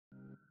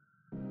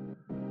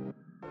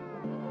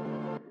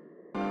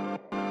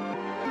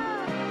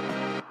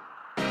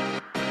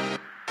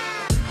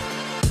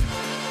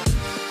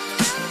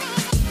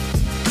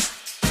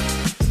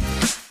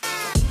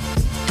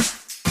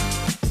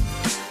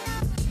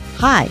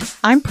Hi,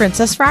 I'm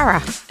Princess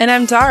Rara. And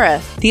I'm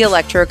Dara, the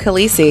Electro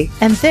Khaleesi.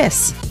 And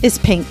this is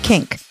Pink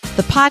Kink,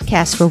 the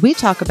podcast where we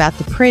talk about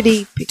the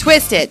pretty,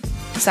 twisted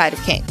side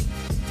of kink.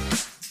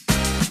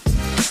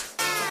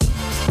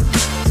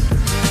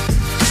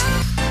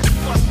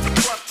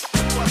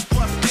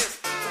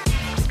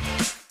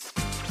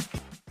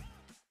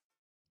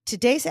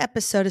 Today's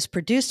episode is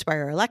produced by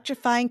our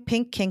electrifying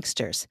Pink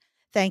Kinksters.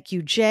 Thank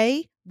you,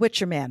 Jay,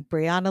 Witcherman,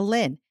 Brianna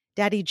Lynn,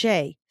 Daddy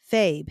J,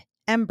 Fabe,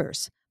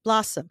 Embers,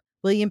 Blossom,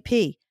 William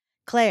P.,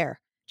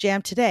 Claire,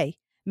 Jam Today,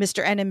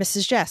 Mr. N and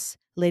Mrs. Jess,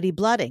 Lady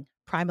Blooding,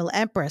 Primal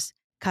Empress,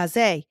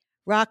 Kaze,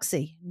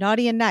 Roxy,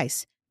 Naughty and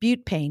Nice,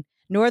 Butte Pain,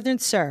 Northern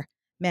Sir,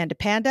 Manda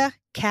Panda,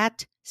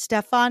 Kat,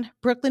 Stefan,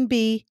 Brooklyn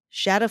B,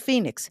 Shadow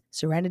Phoenix,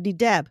 Serenity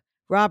Deb,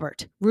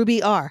 Robert,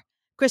 Ruby R,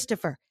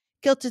 Christopher,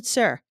 Kilted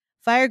Sir,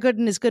 Fire Good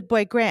and His Good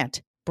Boy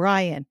Grant,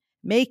 Brian,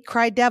 Make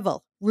Cry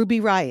Devil,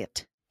 Ruby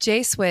Riot,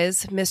 Jay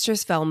Swizz,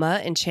 Mistress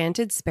Velma,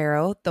 Enchanted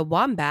Sparrow, The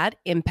Wombat,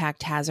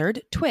 Impact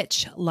Hazard,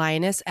 Twitch,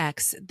 Lioness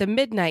X, The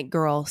Midnight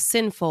Girl,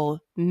 Sinful,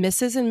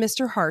 Mrs. and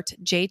Mr. Hart,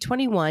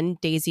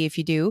 J21, Daisy If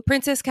You Do,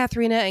 Princess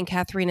Katharina and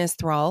Katharina's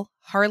Thrall,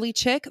 Harley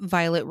Chick,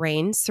 Violet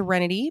Rain,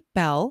 Serenity,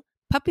 Belle,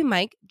 Puppy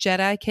Mike,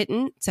 Jedi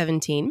Kitten,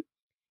 17,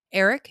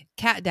 Eric,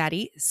 Cat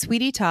Daddy,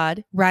 Sweetie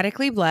Todd,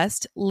 Radically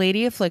Blessed,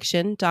 Lady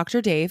Affliction, Dr.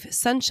 Dave,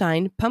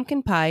 Sunshine,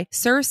 Pumpkin Pie,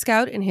 Sir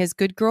Scout and his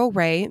Good Girl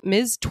Ray,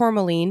 Ms.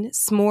 Tourmaline,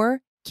 S'more,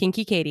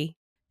 Kinky Katie.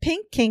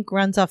 Pink Kink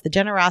runs off the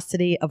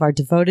generosity of our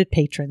devoted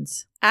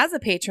patrons. As a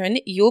patron,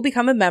 you will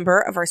become a member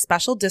of our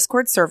special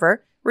Discord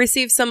server,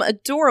 receive some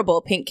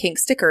adorable Pink Kink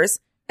stickers,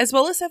 as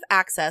well as have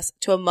access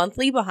to a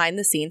monthly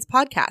behind-the-scenes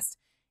podcast.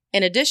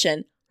 In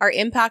addition, our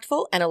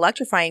impactful and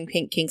electrifying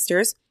Pink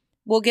Kinksters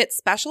will get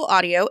special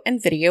audio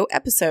and video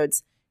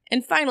episodes.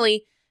 And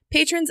finally,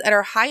 patrons at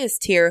our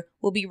highest tier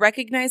will be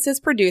recognized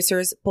as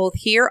producers both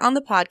here on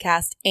the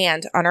podcast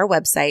and on our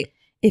website.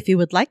 If you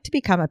would like to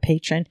become a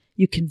patron,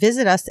 you can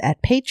visit us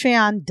at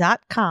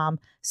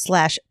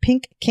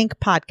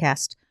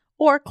patreon.com/pinkkinkpodcast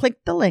or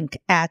click the link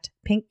at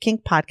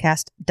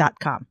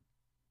pinkkinkpodcast.com.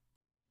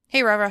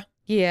 Hey, Rara.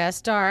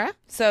 Yes, Dara?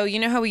 So you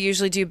know how we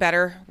usually do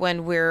better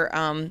when we're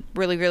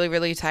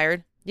really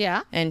tired?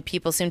 Yeah. And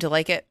people seem to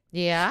like it?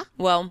 Yeah.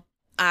 Well,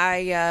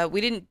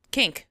 we didn't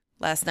kink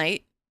last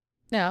night.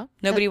 No.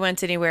 Nobody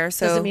went anywhere.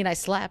 So doesn't mean I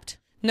slept.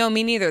 No,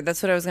 me neither.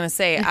 That's what I was going to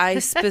say. I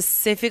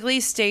specifically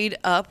stayed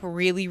up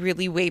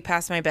really way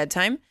past my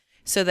bedtime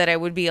so that I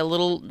would be a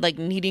little like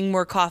needing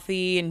more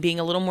coffee and being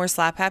a little more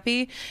slap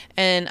happy.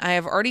 And I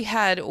have already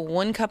had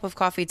 1 cup of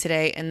coffee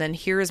today. And then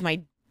here is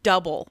my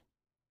double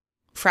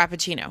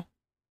Frappuccino.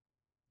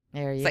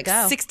 There you it's go.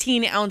 Like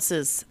 16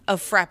 ounces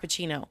of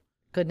Frappuccino.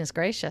 Goodness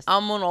gracious.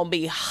 I'm going to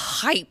be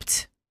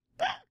hyped.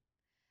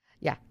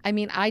 Yeah. I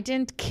mean, I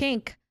didn't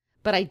kink,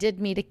 but I did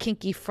meet a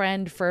kinky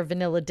friend for a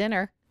vanilla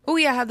dinner. Oh,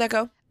 yeah. How'd that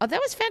go? Oh,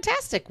 that was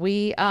fantastic.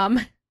 We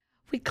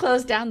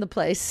closed down the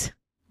place.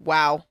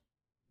 Wow.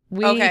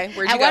 Okay.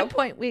 Where'd you go? At one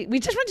point, we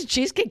just went to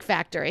Cheesecake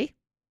Factory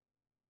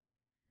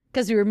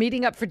because we were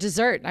meeting up for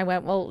dessert. And I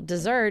went, well,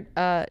 dessert,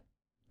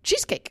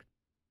 cheesecake.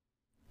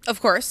 Of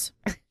course.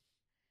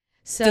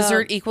 So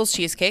dessert equals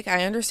cheesecake.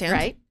 I understand.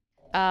 Right.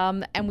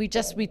 And we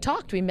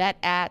talked. We met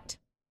at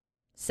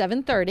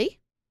 7:30.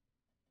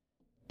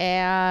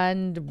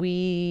 And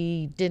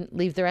we didn't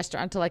leave the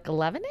restaurant until like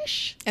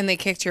 11-ish. And they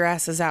kicked your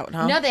asses out,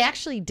 huh? No, they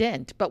actually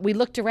didn't. But we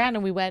looked around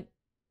and we went,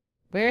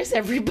 where is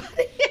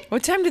everybody?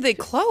 What time did they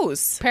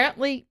close?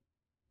 Apparently,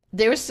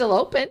 they were still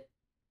open.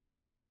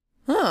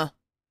 Huh.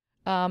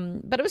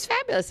 But it was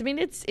fabulous. I mean,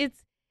 it's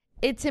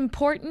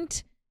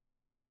important,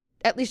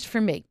 at least for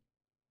me,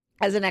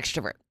 as an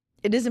extrovert.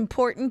 It is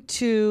important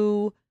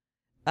to,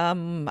 I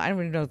don't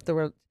even know if the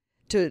word,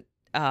 to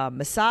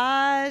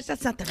massage.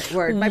 That's not the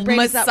word. My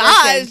brain is not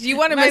working. You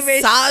want to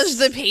massage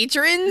the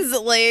patrons?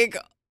 Like,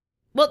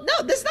 well, no,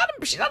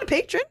 she's not a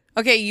patron.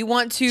 Okay, you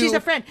want to. She's a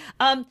friend.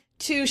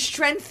 To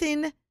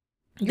strengthen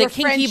the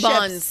kinky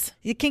bonds.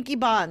 The kinky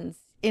bonds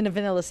in a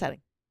vanilla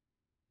setting.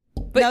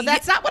 But no,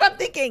 that's not what I'm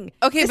thinking.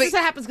 Okay, this is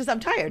what happens because I'm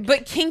tired.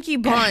 But kinky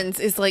bonds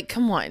is like,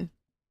 come on.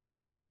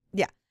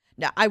 Yeah.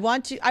 No, I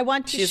want to.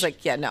 She's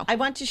like, yeah, no. I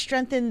want to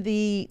strengthen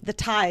the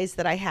ties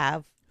that I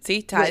have.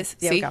 See, ties.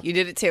 See, you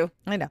did it too.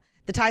 I know.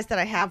 The ties that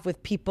I have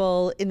with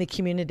people in the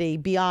community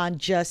beyond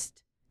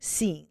just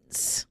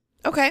scenes.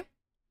 Okay.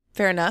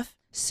 Fair enough.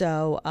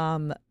 So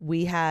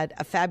we had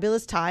a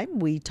fabulous time.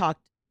 We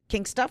talked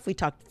kink stuff. We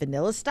talked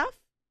vanilla stuff.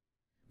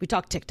 We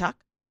talked TikTok.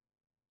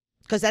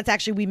 Because that's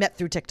actually, we met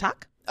through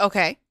TikTok.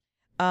 Okay.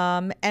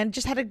 And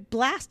just had a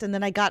blast. And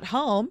then I got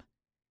home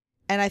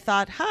and I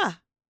thought,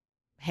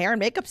 hair and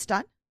makeup's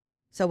done.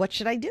 So what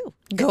should I do?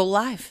 Go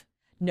live.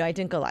 No, I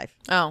didn't go live.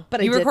 Oh,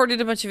 but you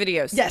recorded a bunch of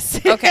videos. Yes.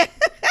 Okay.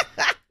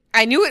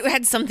 I knew it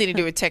had something to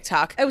do with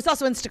TikTok. It was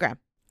also Instagram.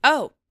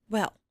 Oh,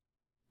 well.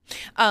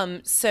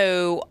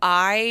 So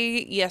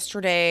I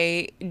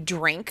yesterday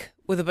drank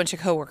with a bunch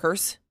of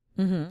coworkers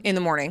in the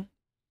morning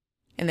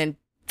and then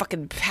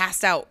fucking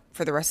passed out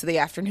for the rest of the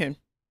afternoon.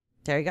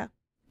 There you go.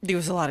 There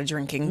was a lot of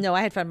drinking. No,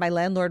 I had fun. My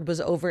landlord was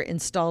over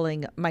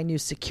installing my new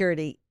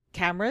security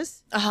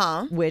cameras,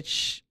 Uh-huh.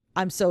 which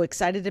I'm so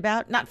excited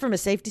about. Not from a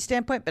safety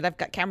standpoint, but I've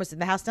got cameras in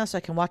the house now so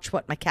I can watch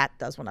what my cat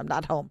does when I'm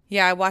not home.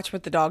 Yeah, I watch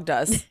what the dog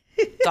does.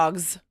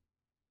 Dogs.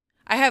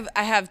 I have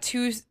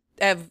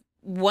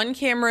one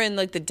camera in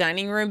like the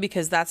dining room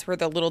because that's where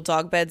the little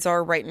dog beds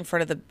are, right in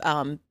front of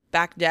the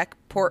back deck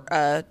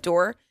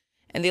door,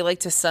 and they like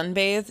to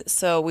sunbathe.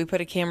 So we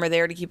put a camera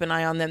there to keep an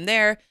eye on them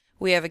there.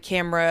 We have a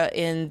camera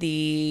in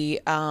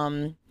the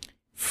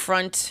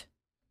front.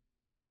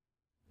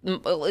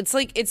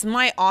 It's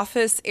my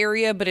office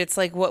area, but it's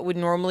like what would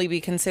normally be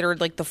considered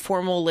like the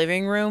formal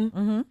living room.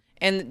 Mm-hmm.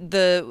 And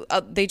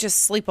they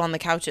just sleep on the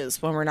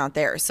couches when we're not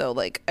there. So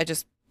like I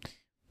just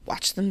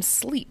watch them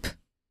sleep.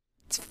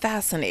 It's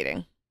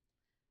fascinating.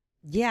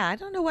 Yeah, I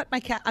don't know what my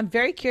cat. I'm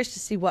very curious to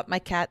see what my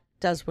cat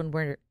does when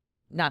we're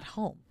not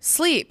home.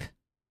 Sleep.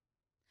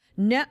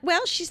 No,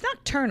 well, she's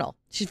nocturnal.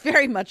 She's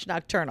very much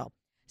nocturnal.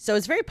 So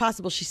it's very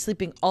possible she's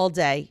sleeping all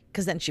day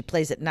because then she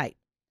plays at night.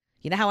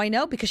 You know how I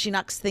know? Because she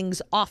knocks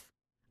things off.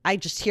 I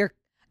just hear,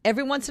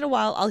 every once in a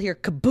while, I'll hear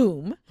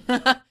kaboom.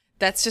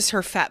 That's just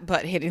her fat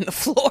butt hitting the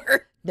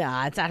floor.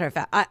 Nah, it's not her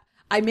fat.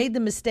 I made the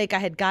mistake. I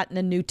had gotten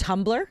a new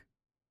tumbler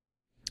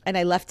and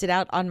I left it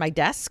out on my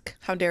desk.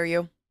 How dare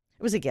you?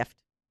 It was a gift.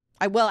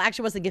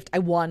 Actually, it wasn't a gift. I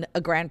won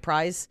a grand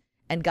prize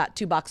and got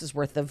 2 boxes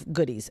worth of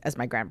goodies as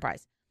my grand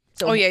prize.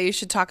 So, oh, yeah, you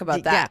should talk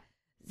about that.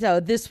 Yeah. So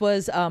this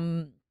was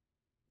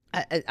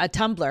a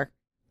tumbler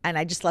and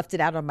I just left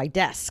it out on my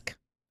desk.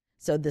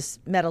 So this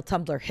metal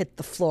tumbler hit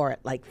the floor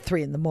at like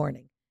 3 a.m.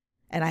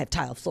 and I have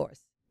tile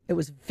floors. It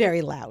was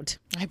very loud.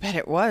 I bet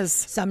it was.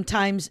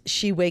 Sometimes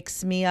she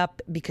wakes me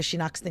up because she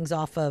knocks things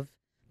off of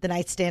the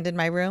nightstand in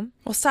my room.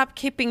 Well, stop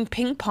keeping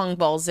ping pong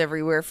balls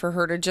everywhere for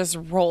her to just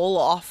roll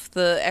off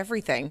the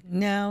everything.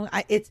 No,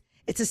 it's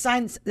a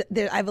sign.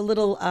 I have a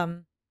little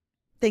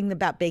thing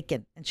about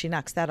bacon and she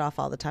knocks that off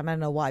all the time. I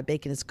don't know why.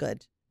 Bacon is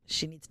good.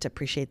 She needs to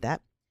appreciate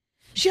that.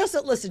 She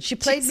also, listen, she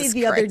played Jesus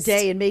me the other Christ.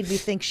 day and made me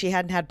think she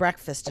hadn't had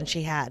breakfast, and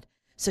she had.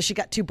 So she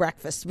got 2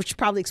 breakfasts, which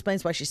probably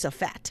explains why she's so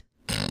fat.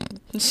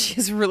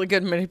 She's a really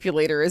good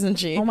manipulator, isn't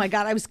she? Oh my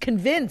God, I was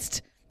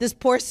convinced. This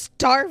poor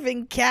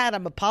starving cat,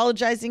 I'm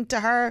apologizing to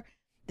her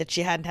that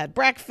she hadn't had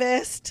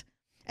breakfast.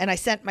 And I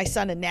sent my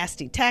son a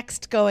nasty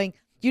text going,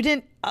 you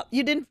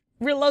didn't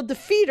reload the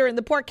feeder and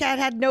the poor cat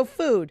had no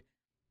food.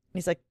 And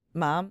he's like,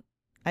 Mom,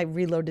 I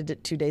reloaded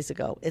it 2 days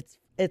ago.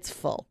 It's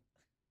full.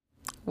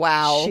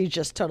 Wow. She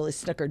just totally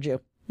snookered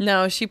you.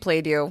 No, she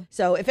played you.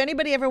 So if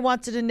anybody ever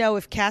wanted to know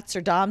if cats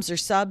are doms or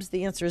subs,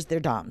 the answer is they're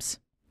doms.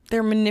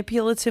 They're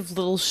manipulative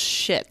little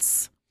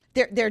shits.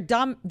 They're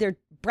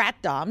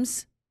brat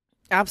doms.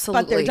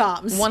 Absolutely. But they're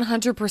doms.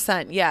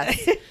 100%,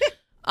 yes.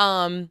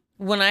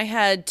 When I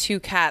had 2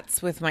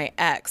 cats with my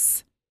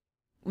ex,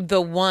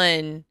 the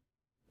one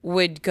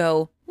would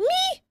go, me,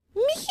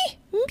 me,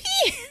 me,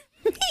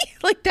 me.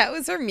 Like that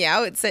was her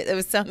meow. It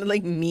sounded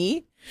like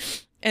me.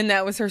 And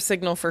that was her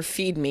signal for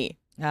feed me.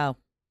 Oh,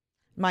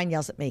 mine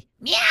yells at me.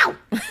 Meow.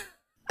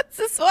 This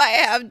is why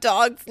I have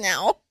dogs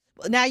now.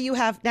 Now you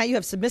have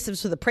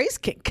submissives with a praise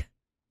kink.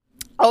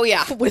 Oh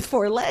yeah, with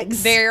 4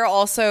 legs. They're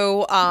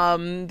also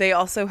they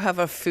also have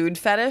a food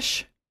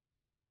fetish.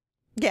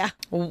 Yeah.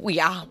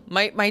 Yeah.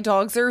 My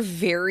dogs are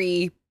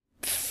very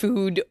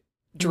food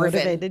driven.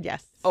 Motivated,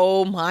 yes.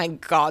 Oh my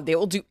God. They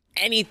will do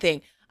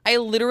anything. I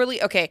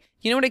literally, okay.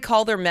 You know what I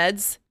call their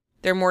meds?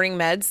 Their morning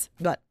meds?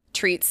 What?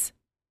 Treats.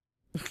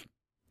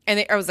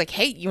 And I was like,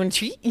 hey, you want a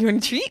treat? You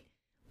want a treat?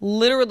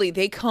 Literally,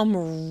 they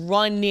come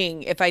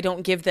running if I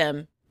don't give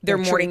them their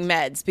morning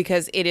meds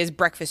because it is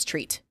breakfast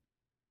treat.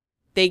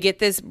 They get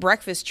this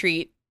breakfast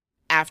treat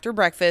after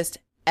breakfast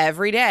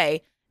every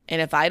day.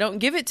 And if I don't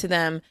give it to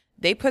them,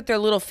 they put their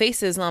little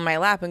faces on my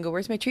lap and go,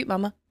 where's my treat,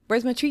 Mama?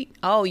 Where's my treat?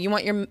 Oh, you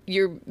want your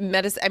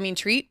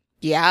treat?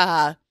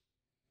 Yeah.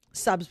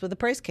 Subs with a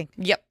praise kink.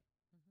 Yep.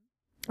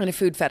 And a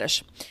food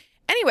fetish.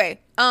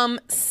 Anyway,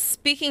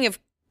 speaking of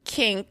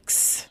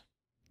kinks.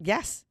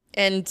 Yes.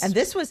 And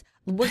this was,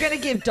 we're going to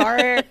give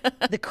Dara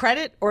the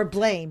credit or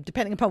blame,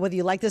 depending upon whether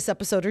you like this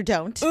episode or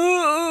don't.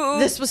 Ooh.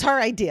 This was her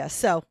idea.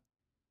 So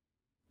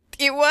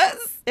it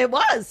was. It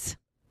was.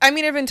 I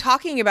mean, I've been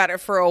talking about it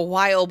for a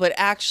while, but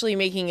actually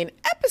making an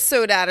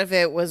episode out of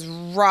it was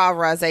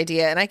Ra's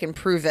idea, and I can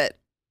prove it.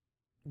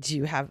 Do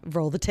you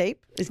roll the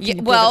tape?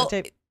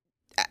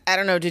 I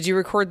don't know. Did you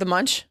record the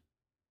munch?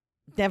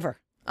 Never.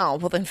 Oh,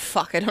 well then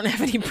fuck, I don't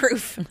have any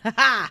proof. So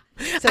I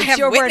it's have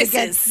your witnesses.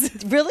 word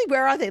against. Really?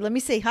 Where are they? Let me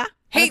see. Huh?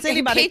 Hey,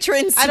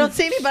 patrons. I don't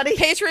see anybody.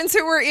 Patrons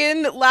who were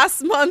in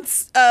last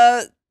month's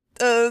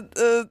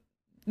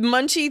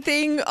munchy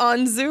thing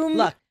on Zoom.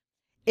 Look,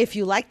 if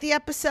you like the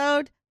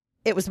episode,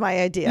 it was my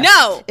idea.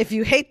 No. If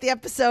you hate the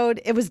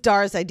episode, it was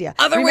Dar's idea.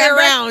 Other way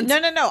around.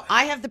 No.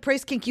 I have the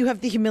praise kink. You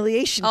have the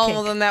humiliation kink. Oh,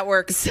 well, then that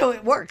works. So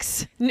it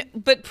works. No,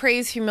 but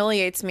praise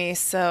humiliates me,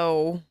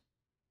 so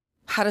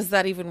how does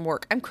that even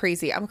work? I'm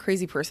crazy. I'm a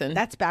crazy person.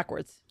 That's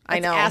backwards. I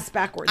know. Ass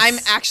backwards. I'm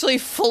actually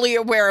fully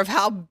aware of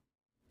how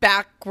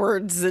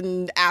backwards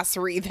and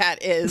assery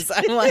that is.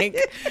 I'm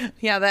like,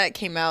 yeah, that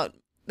came out.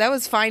 That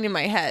was fine in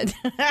my head.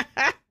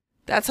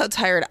 That's how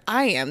tired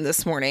I am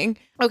this morning.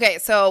 Okay,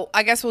 so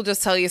I guess we'll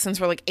just tell you since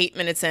we're like 8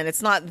 minutes in,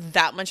 it's not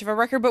that much of a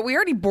record, but we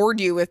already bored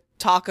you with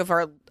talk of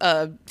our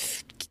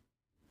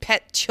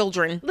pet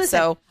children. Listen,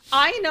 so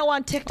I know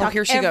on TikTok,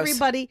 here she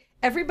goes.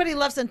 everybody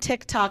loves on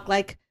TikTok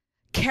like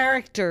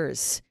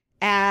characters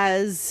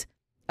as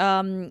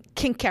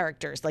kink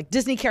characters, like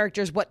Disney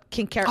characters. What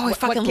kink characters? Oh, I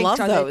fucking love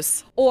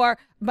those. Or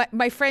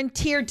my friend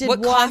Tier did what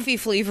one. coffee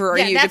flavor are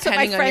you, that's what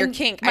depending on your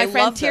kink? My I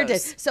friend love Tier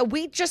those. did. So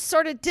we just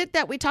sort of did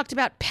that. We talked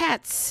about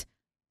pets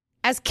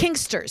as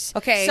kinksters.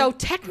 Okay. So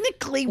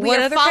technically, What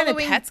are other kind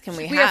following of pets can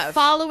we are have?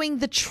 following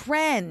the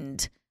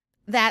trend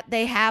that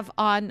they have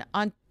on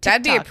TikTok.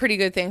 That'd be a pretty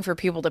good thing for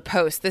people to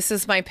post. This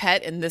is my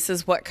pet, and this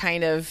is what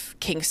kind of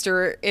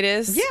kinkster it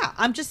is. Yeah,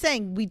 I'm just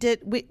saying we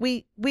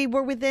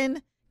were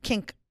within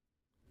kink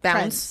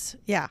Bounds.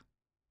 trends.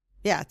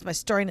 Yeah, it's my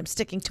story, and I'm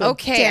sticking to it.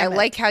 Okay, I Damn it.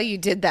 like how you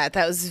did that.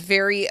 That was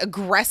very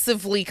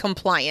aggressively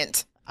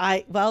compliant.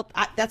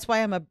 That's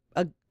why I'm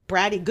a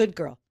bratty good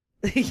girl.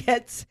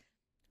 Yes,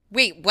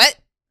 Wait, what?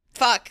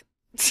 Fuck.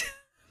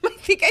 I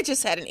think I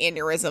just had an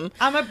aneurysm.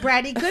 I'm a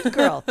bratty good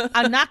girl.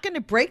 I'm not going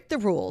to break the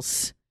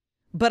rules,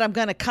 but I'm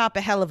going to cop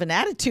a hell of an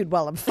attitude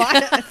while I'm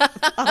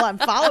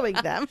following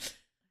them.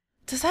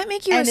 Does that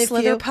make you And a if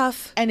slither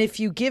puff? And if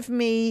you give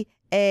me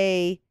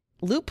a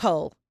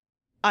loophole,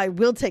 I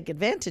will take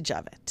advantage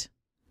of it.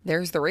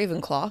 There's the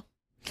Ravenclaw.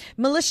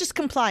 Malicious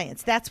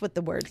compliance. That's what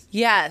the word.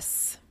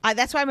 Yes.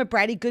 That's why I'm a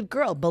bratty good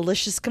girl.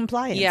 Malicious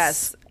compliance.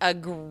 Yes.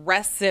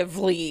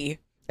 Aggressively.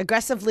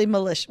 Aggressively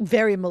malicious.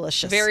 Very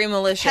malicious. Very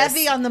malicious.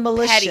 Heavy on the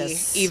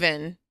malicious. Petty,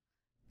 even.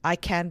 I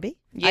can be.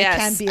 Yes, I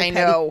can be a petty,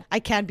 know. I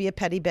can be a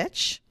petty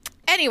bitch.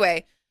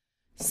 Anyway,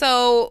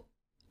 so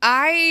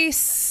I,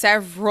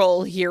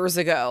 several years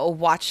ago,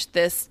 watched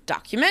this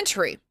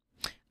documentary.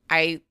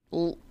 I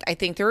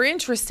think they're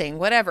interesting,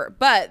 whatever.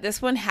 But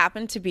this one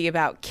happened to be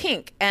about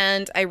kink.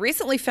 And I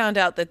recently found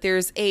out that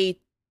there's a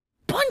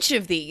bunch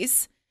of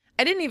these.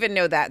 I didn't even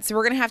know that. So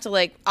we're going to have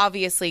to,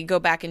 obviously go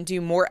back and do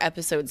more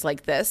episodes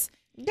like this.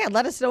 Yeah,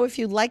 let us know if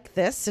you like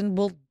this and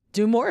we'll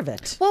do more of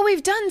it. Well,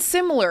 we've done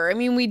similar. I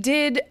mean,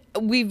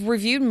 we've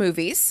reviewed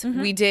movies.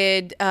 Mm-hmm. We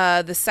did Yeah,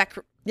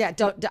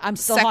 I'm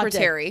still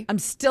Secretary. haunted. I'm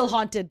still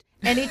haunted.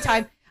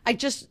 Anytime. I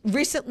just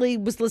recently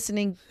was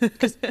listening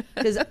because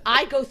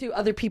I go through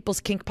other people's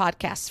kink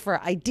podcasts for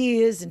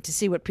ideas and to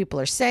see what people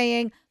are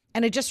saying.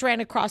 And I just ran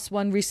across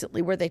one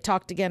recently where they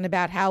talked again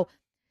about how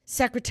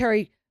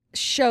Secretary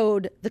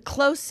showed the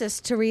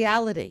closest to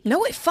reality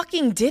No, it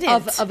fucking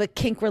didn't. of a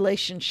kink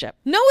relationship.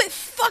 No, it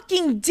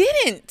fucking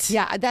didn't.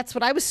 Yeah, that's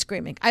what I was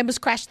screaming. I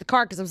almost crashed the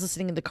car because I was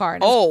listening in the car.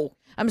 And I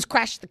almost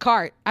crashed the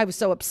car. I was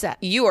so upset.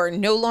 You are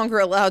no longer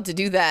allowed to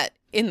do that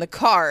in the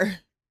car.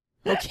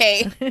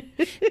 Okay?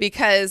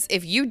 Because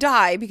if you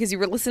die because you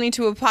were listening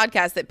to a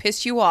podcast that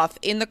pissed you off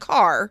in the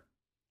car,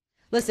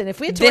 listen, if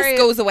we had to this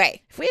goes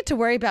away. If we had to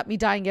worry about me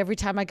dying every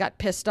time I got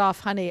pissed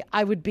off, honey,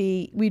 we'd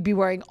be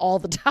worrying all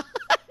the time.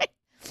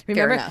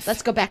 Remember? enough.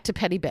 Let's go back to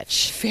petty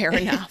bitch. Fair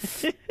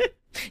enough.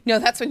 No,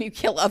 that's when you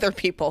kill other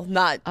people,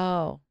 not.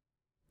 Oh.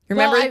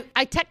 Remember? Well,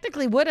 I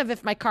technically would have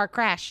if my car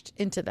crashed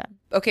into them.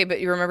 Okay, but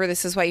you remember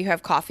this is why you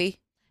have coffee?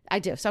 I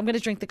do. So I'm going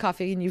to drink the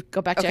coffee and you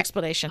go back to Okay.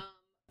 explanation.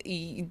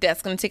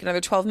 That's going to take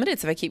another 12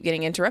 minutes if I keep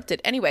getting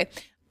interrupted. Anyway.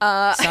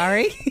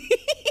 Sorry.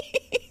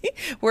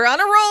 We're on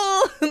a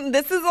roll.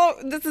 This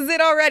is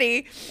it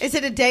already. Is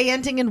it a day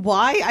ending in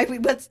Y?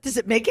 Does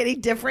it make any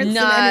difference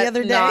than any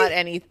other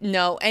day?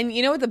 No. And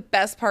you know what the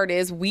best part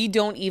is? We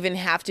don't even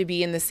have to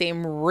be in the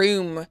same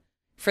room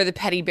for the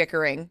petty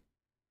bickering.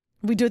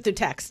 We do it through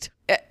text.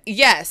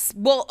 Yes.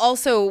 Well,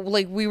 also,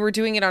 we were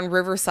doing it on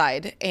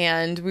Riverside,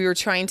 and we were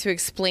trying to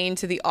explain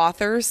to the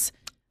authors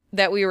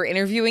that we were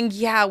interviewing.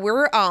 Yeah,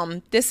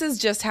 this is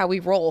just how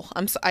we roll.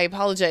 I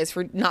apologize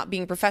for not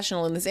being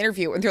professional in this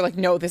interview. And they're like,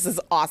 no, this is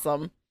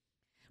awesome.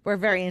 We're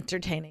very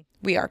entertaining.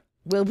 We are.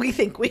 Well, we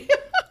think we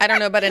I don't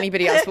know about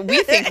anybody else, but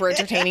we think we're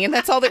entertaining, and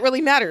that's all that really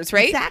matters,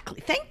 right?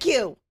 Exactly. Thank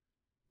you.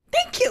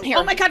 Thank you. Here.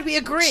 Oh my God, we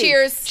agree.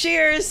 Cheers.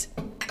 Cheers.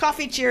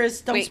 Coffee cheers.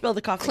 Don't Wait, spill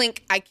the coffee.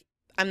 Clink.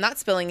 I'm not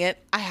spilling it.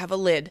 I have a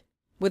lid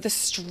with a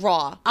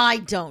straw. I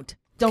don't.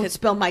 Don't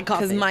spill my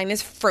coffee. Because mine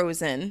is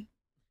frozen.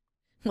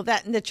 Well,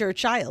 that's your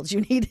child.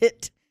 You need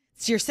it.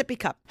 It's your sippy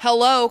cup.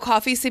 Hello,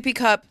 coffee sippy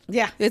cup.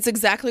 Yeah. It's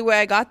exactly why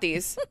I got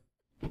these.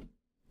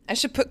 I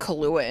should put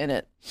Kahlua in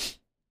it.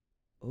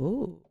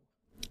 Ooh.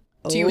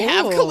 Do you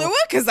have Kahlua?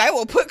 Because I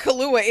will put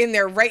Kahlua in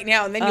there right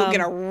now, and then you'll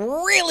get a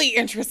really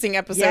interesting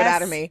episode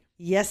out of me.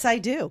 Yes, I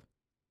do.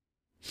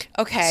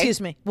 Okay. Excuse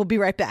me. We'll be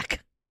right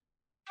back.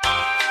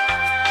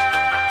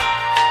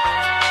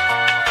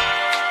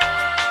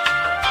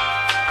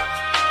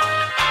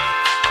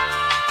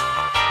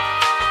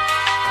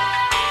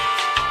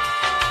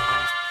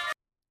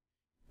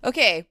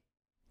 Okay.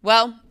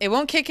 Well, it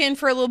won't kick in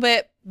for a little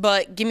bit,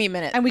 but give me a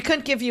minute. And we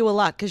couldn't give you a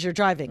lot because you're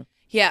driving.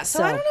 Yeah,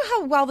 so I don't know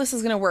how well this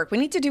is going to work. We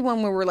need to do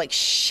one where we're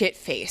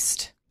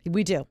shit-faced.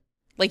 We do.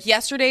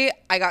 Yesterday,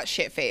 I got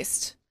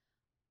shit-faced.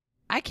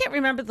 I can't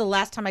remember the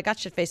last time I got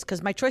shit-faced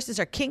because my choices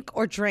are kink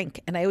or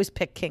drink, and I always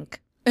pick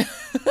kink.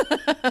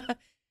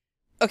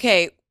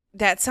 Okay,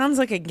 That sounds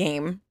like a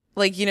game.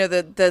 Like,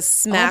 the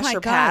smash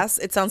or pass.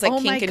 It sounds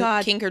like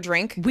kink or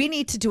drink. We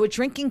need to do a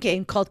drinking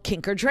game called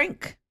Kink or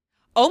Drink.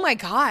 Oh my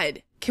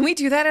God. Can we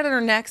do that at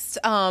our next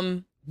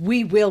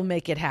We will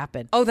make it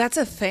happen. Oh, that's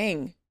a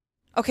thing.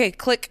 Okay,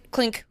 clink,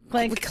 clink,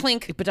 clink,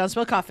 clink. But don't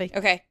spill coffee.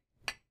 Okay.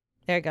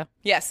 There you go.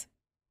 Yes.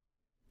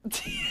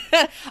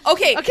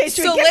 Okay,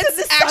 so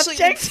let's actually.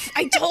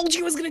 I told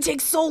you it was going to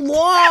take so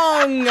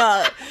long.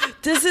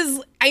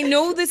 I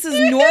know this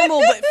is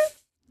normal, but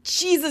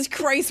Jesus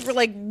Christ, we're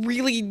like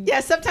really. Yeah,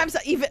 sometimes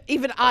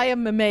even I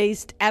am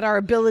amazed at our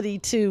ability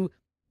to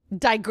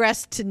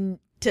digress to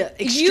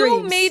extremes.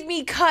 You made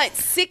me cut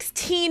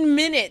 16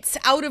 minutes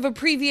out of a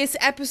previous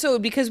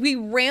episode because we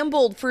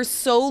rambled for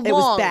so long. It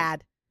was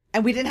bad.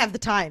 And we didn't have the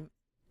time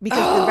because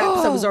the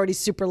episode was already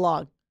super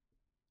long.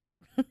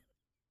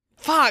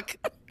 Fuck.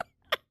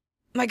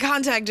 My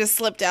contact just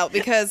slipped out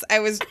because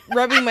I was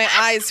rubbing my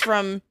eyes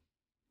from...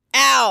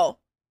 Ow.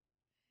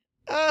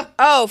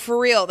 Oh, for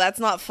real. That's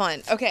not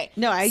fun. Okay.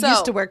 No, I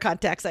used to wear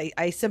contacts.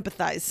 I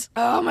sympathize.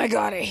 Oh my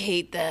God, I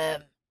hate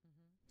them.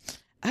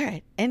 All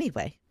right.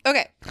 Anyway.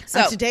 Okay. So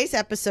on today's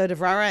episode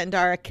of Rara and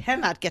Dara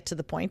cannot get to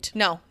the point.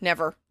 No,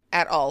 never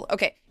at all.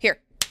 Okay. Here.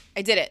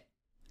 I did it.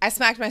 I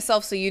smacked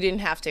myself so you didn't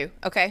have to.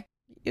 Okay.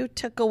 You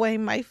took away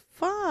my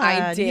fun.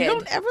 I did. You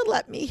don't ever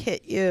let me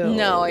hit you.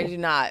 No, I do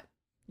not.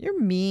 You're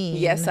mean.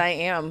 Yes, I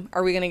am.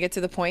 Are we going to get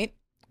to the point?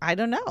 I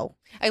don't know.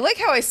 I like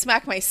how I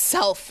smack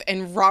myself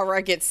and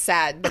Rara gets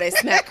sad, but I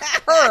smack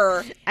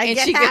her and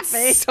she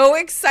gets so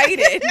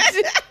excited.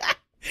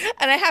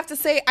 And I have to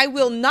say, I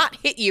will not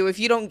hit you if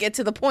you don't get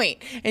to the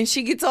point. And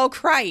she gets all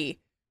cryy.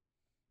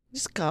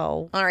 Just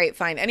go. All right,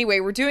 fine.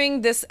 Anyway, we're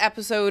doing this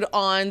episode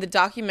on the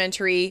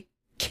documentary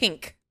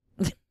Kink.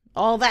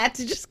 All that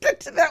to just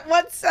get to that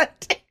one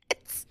sentence.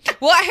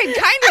 Well, I had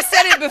kind of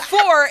said it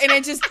before, and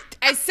I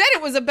said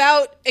it was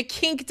about a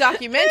kink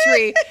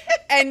documentary,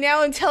 and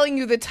now I'm telling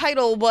you the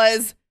title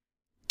was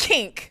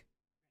Kink.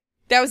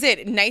 That was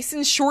it. Nice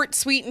and short,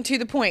 sweet, and to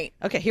the point.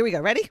 Okay, here we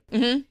go. Ready?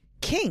 Mm-hmm.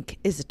 Kink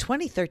is a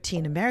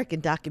 2013 American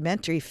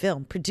documentary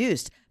film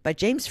produced by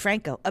James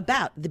Franco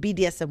about the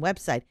BDSM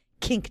website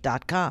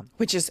Kink.com.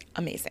 Which is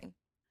amazing.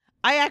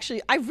 I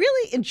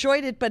really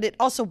enjoyed it, but it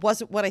also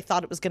wasn't what I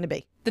thought it was going to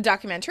be. The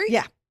documentary?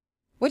 Yeah.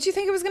 What did you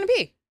think it was going to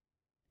be?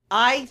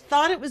 I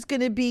thought it was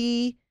going to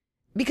be,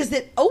 because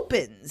it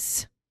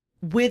opens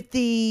with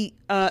the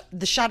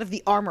shot of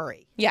the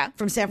armory. Yeah.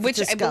 From San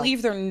Francisco. Which I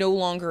believe they're no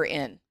longer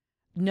in.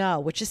 No,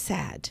 which is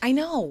sad. I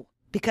know.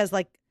 Because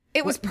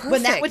it was perfect.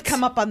 When that would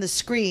come up on the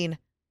screen,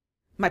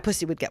 my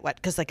pussy would get wet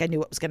because I knew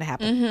what was going to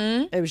happen.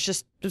 Mm-hmm.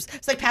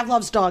 It's like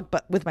Pavlov's dog,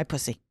 but with my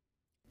pussy.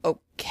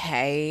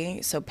 Okay.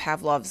 So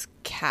Pavlov's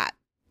cat.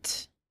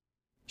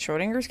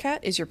 Schrodinger's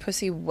cat? Is your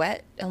pussy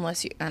wet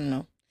unless you, I don't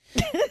know.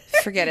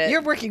 Forget it.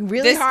 You're working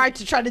really hard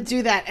to try to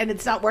do that, and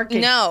it's not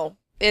working. No,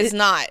 it's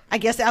not. I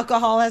guess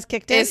alcohol has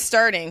kicked in. It's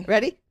starting.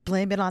 Ready?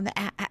 Blame it on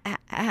the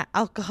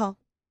alcohol.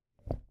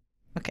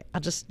 Okay,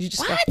 you just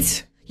what? Go.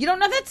 You don't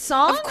know that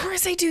song? Of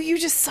course I do. You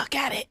just suck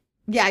at it.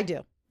 Yeah, I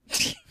do.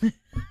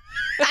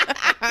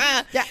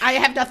 Yeah, I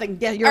have nothing.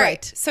 Yeah, you're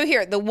right. So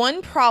here, the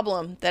one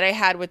problem that I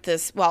had with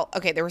this, well,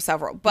 okay, there were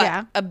several,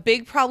 but a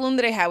big problem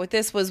that I had with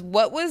this was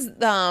what was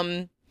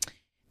the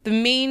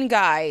main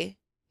guy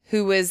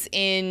who was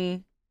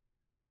in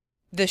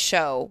the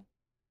show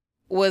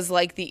was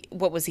like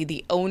what was he,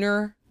 the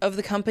owner of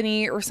the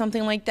company or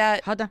something like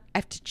that? Hold on. I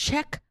have to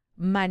check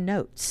my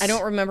notes. I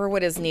don't remember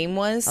what his name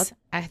was.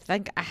 I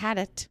think I had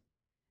it.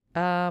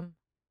 I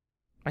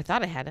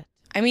thought I had it.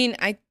 I mean,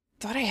 I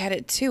thought I had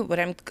it too, but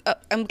I think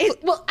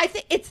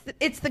it's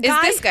the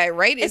guy. It's this guy,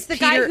 right? It's the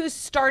guy who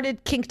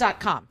started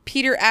Kink.com.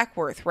 Peter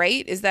Ackworth,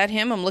 right? Is that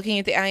him? I'm looking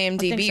at the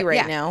IMDb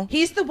right now.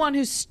 He's the one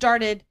who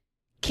started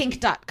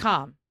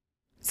Kink.com.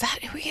 Is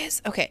that who he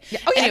is? Okay. Yeah.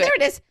 Oh, yeah, anyway. There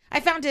it is.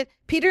 I found it.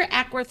 Peter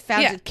Ackworth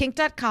founded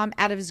Kink.com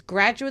out of his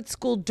graduate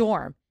school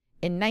dorm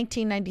in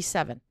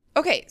 1997.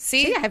 Okay,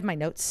 see? I have my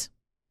notes.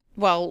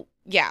 Well,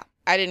 yeah.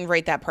 I didn't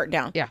write that part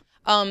down. Yeah.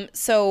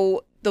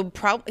 So the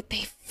problem,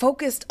 they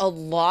focused a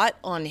lot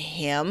on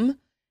him,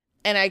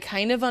 and I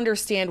kind of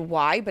understand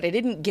why, but I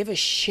didn't give a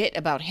shit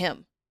about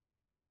him.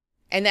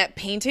 And that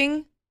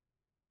painting...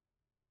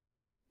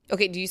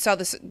 Okay, do you saw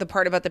the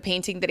part about the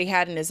painting that he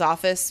had in his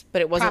office?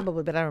 But it wasn't...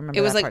 Probably, but I don't remember.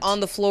 It was that part. On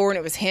the floor, and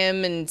it was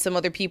him and some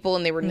other people,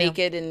 and they were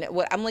naked. And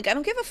I'm like, I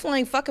don't give a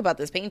flying fuck about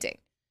this painting.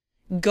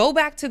 Go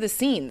back to the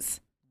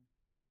scenes.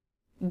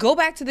 Go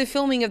back to the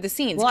filming of the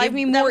scenes. Well, Give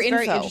me more info.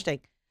 Very interesting.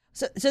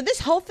 So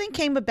this whole thing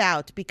came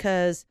about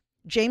because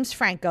James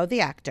Franco,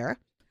 the actor,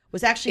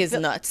 was actually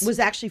nuts. Was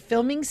actually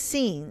filming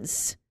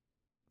scenes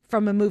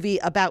from a movie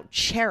about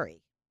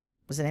Cherry,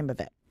 was the name of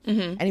it,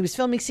 and he was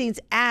filming scenes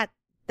at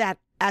the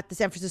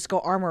San Francisco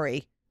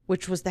Armory,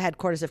 which was the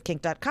headquarters of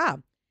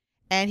Kink.com.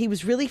 And he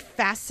was really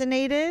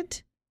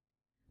fascinated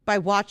by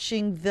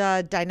watching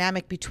the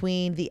dynamic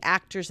between the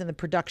actors and the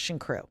production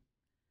crew.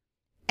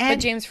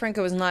 But James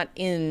Franco was not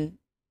in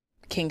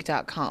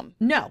Kink.com.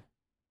 No.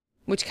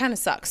 Which kind of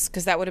sucks,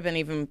 because that would have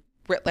been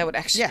that would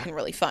actually been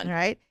really fun.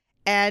 Right.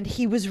 And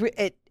he was,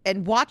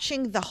 and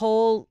watching the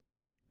whole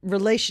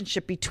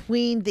relationship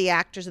between the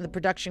actors and the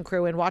production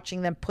crew and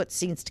watching them put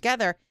scenes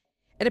together,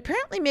 it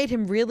apparently made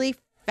him really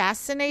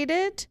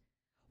fascinated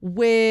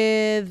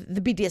with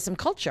the BDSM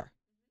culture.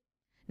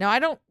 Now, I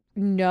don't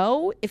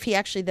know if he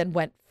actually then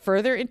went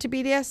further into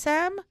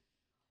BDSM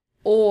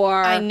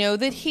or... I know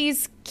that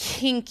he's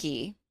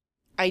kinky.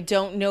 I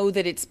don't know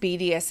that it's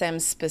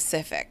BDSM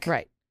specific.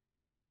 Right.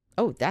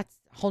 Oh, that's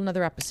a whole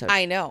nother episode.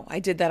 I know. I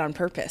did that on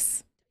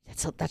purpose.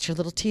 That's your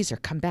little teaser.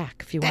 Come back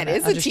if you want to That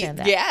is understand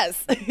that.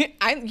 Yes.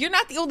 You're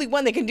not the only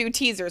one that can do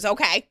teasers,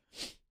 okay?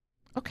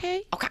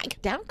 Okay.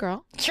 Get down,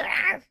 girl.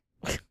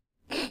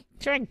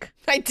 Drink.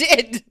 I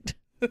did.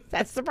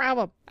 That's the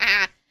problem.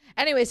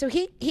 Anyway, so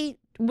he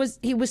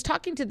was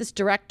talking to this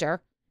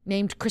director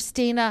named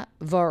Christina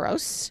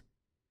Voros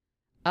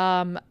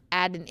at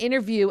an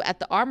interview at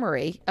the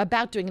Armory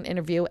about doing an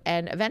interview,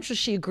 and eventually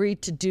she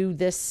agreed to do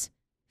this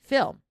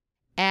film.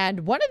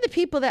 And one of the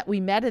people that we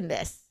met in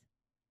this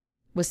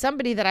was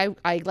somebody that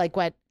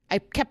I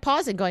kept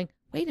pausing going,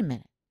 wait a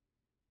minute,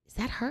 is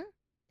that her?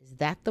 Is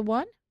that the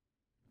one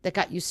that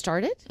got you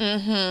started?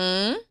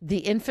 Mm-hmm. The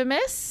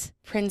infamous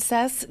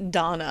Princess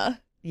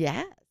Donna.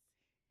 Yeah.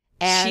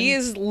 And she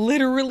is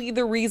literally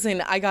the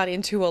reason I got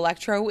into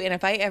electro. And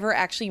if I ever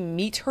actually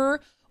meet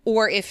her,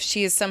 or if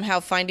she is somehow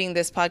finding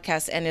this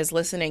podcast and is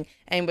listening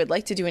and would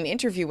like to do an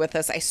interview with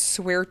us, I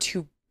swear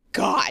to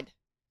God,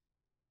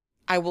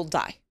 I will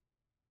die.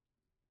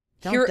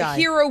 Don't die.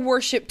 Hero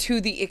worship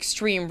to the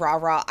extreme,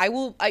 rah-rah.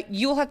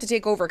 You'll have to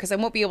take over because I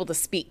won't be able to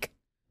speak.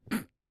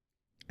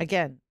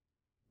 Again,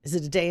 is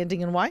it a day ending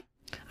in Y?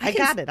 I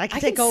got it. I can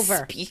take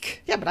over.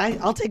 Speak. Yeah, but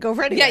I'll take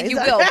over anyway. Yeah, you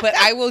will, but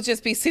I will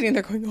just be sitting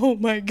there going, oh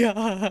my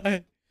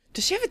God.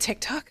 Does she have a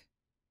TikTok?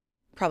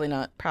 Probably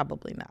not.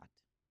 Probably not.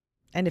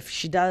 And if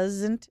she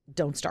doesn't,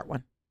 don't start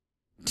one.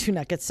 Do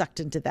not get sucked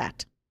into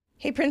that.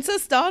 Hey,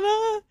 Princess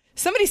Donna.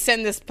 Somebody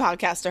send this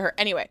podcast to her.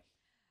 Anyway.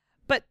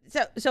 But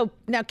so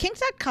now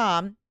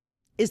Kink.com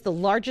is the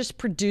largest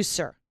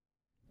producer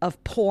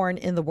of porn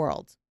in the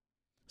world.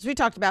 As we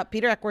talked about,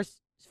 Peter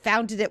Eckworth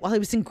founded it while he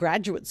was in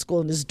graduate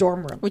school in his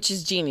dorm room. Which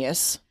is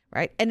genius.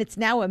 Right. And it's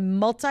now a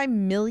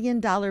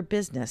multi-million-dollar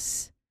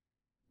business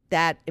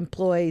that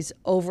employs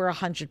over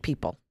 100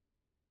 people.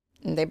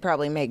 And they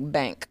probably make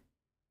bank.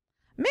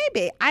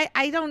 Maybe.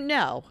 I don't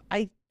know.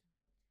 I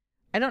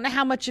don't know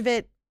how much of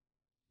it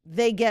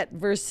they get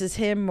versus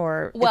him,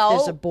 or if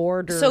there's a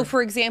board. Or... So,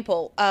 for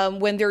example,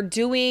 when they're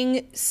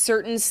doing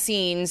certain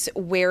scenes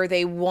where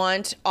they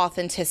want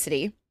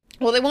authenticity,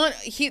 well,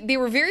 they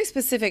were very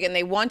specific and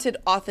they wanted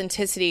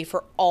authenticity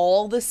for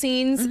all the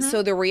scenes. Mm-hmm.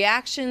 So the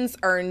reactions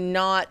are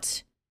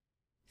not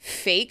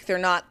fake. They're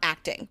not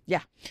acting.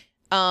 Yeah.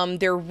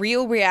 They're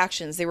real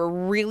reactions. They were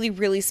really,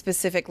 really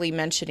specifically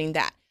mentioning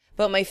that.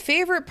 But my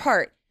favorite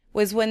part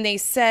was when they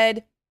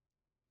said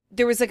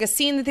there was like a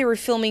scene that they were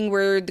filming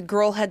where the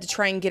girl had to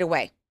try and get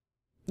away.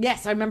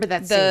 Yes, I remember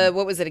that scene.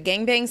 What was it, a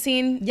gangbang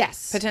scene?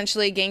 Yes.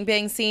 Potentially a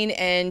gangbang scene.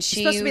 And it's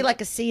supposed to be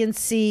like a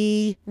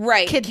CNC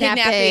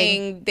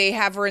kidnapping. They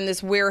have her in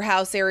this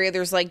warehouse area.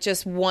 There's like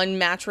just one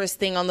mattress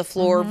thing on the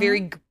floor. Mm-hmm.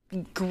 Very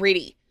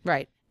gritty.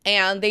 Right.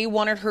 And they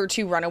wanted her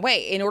to run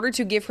away in order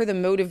to give her the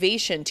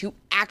motivation to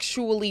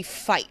actually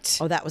fight.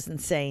 Oh, that was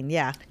insane.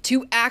 Yeah.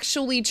 To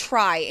actually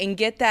try and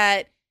get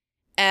that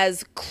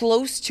as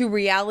close to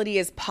reality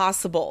as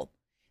possible.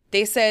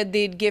 They said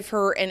they'd give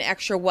her an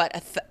extra,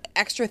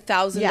 extra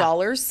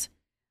 $1,000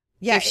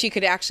 if she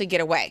could actually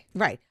get away.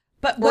 Right.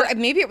 Or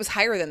maybe it was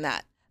higher than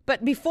that.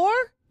 But before,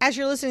 as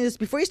you're listening to this,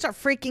 before you start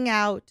freaking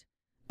out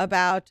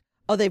about,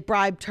 oh, they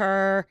bribed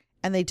her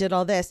and they did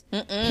all this,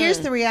 here's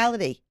the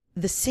reality.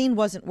 The scene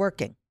wasn't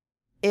working.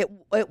 It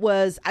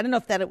was, I don't know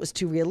if that it was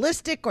too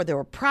realistic or there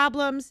were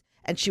problems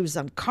and she was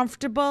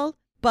uncomfortable,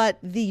 but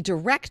the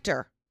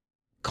director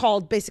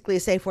called basically a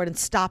safe word and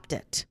stopped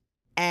it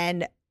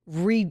and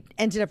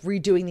ended up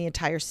redoing the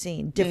entire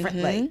scene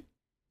differently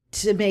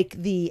to make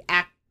the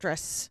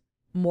actress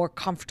more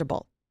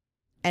comfortable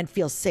and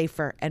feel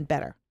safer and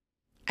better.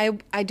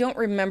 I don't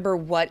remember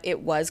what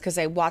it was because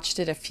I watched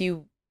it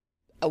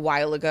a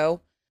while ago.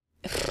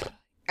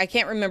 I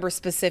can't remember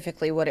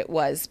specifically what it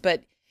was,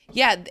 but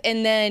yeah.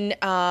 And then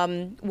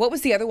what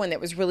was the other one that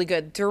was really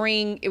good?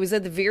 It was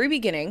at the very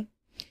beginning,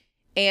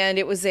 and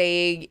it was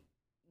a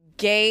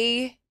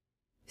gay.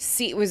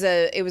 It was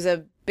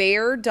a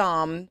bear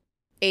dom,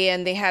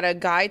 and they had a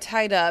guy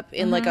tied up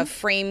in like a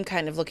frame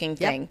kind of looking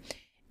thing. Yep.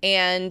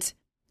 And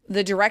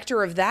the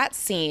director of that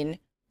scene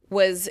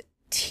was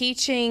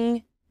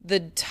teaching the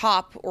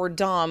top or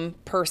dom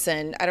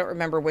person, I don't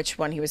remember which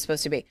one he was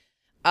supposed to be,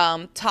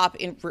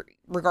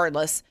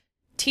 regardless,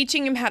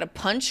 teaching him how to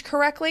punch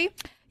correctly.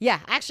 Yeah,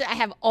 actually, I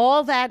have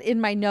all that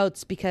in my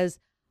notes because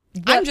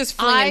I'm just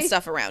flinging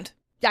stuff around.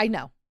 I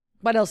know.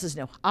 What else is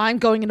new? I'm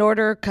going in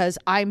order because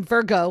I'm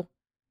Virgo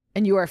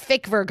and you are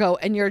fake Virgo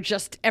and you're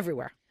just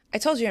everywhere. I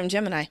told you I'm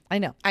Gemini. I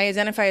know. I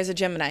identify as a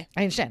Gemini.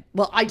 I understand.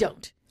 Well, I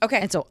don't. Okay.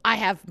 And so I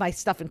have my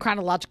stuff in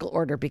chronological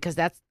order because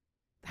that's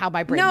how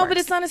my brain works. No, but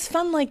it's not as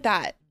fun like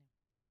that.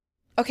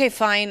 Okay,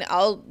 fine.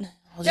 I'll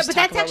just but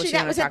that's actually,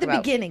 that was at the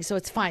beginning, so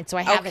it's fine. So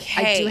I have it.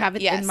 I do have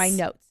it in my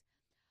notes.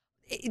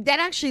 that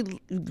actually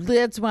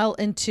leads well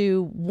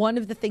into one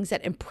of the things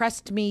that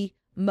impressed me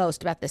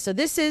most about this. So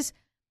this is,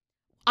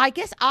 I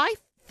guess I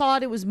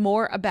thought it was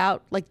more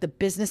about like the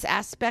business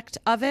aspect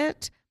of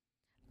it.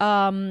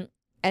 And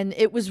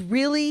it was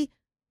really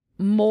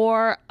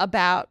more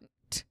about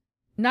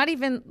not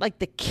even like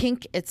the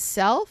kink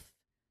itself,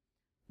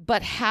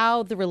 but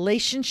how the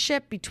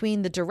relationship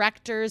between the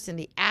directors and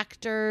the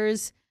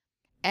actors,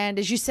 and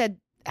as you said,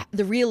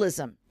 the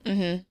realism.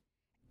 Mm-hmm.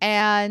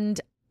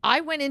 And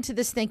I went into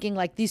this thinking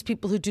like these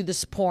people who do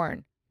this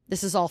porn,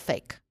 this is all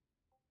fake.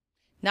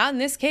 Not in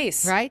this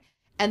case. Right?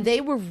 And they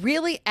were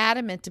really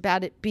adamant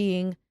about it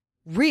being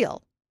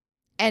real.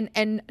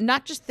 And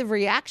not just the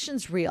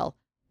reactions real,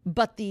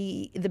 but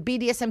the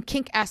BDSM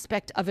kink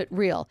aspect of it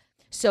real.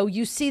 So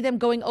you see them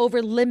going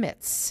over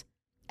limits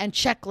and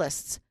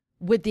checklists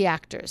with the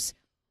actors.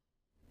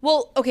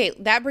 Well, okay,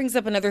 that brings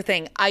up another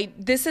thing.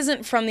 This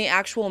isn't from the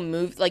actual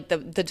movie, like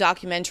the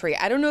documentary.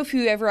 I don't know if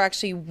you ever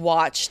actually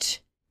watched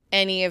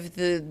any of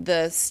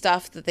the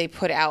stuff that they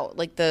put out,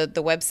 like the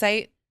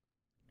website.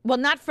 Well,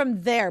 not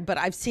from there, but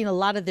I've seen a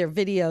lot of their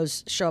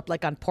videos show up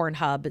like on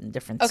Pornhub and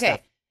different stuff.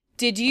 Okay.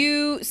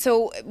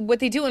 So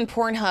what they do in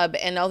Pornhub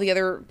and all the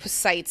other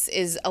sites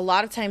is a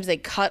lot of times they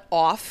cut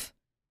off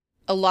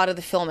a lot of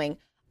the filming.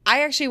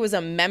 I actually was a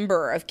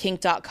member of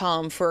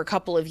kink.com for a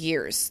couple of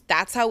years.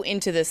 That's how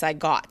into this I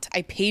got.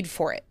 I paid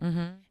for it.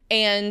 Mm-hmm.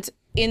 And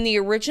in the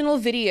original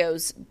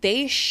videos,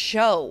 they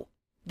show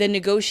the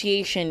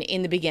negotiation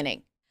in the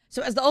beginning.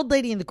 So as the old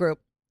lady in the group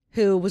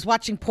who was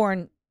watching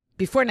porn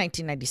before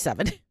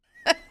 1997.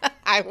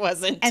 I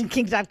wasn't. And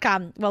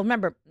kink.com. Well,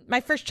 remember,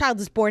 my first child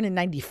was born in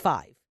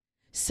 95.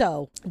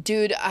 So,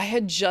 dude, I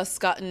had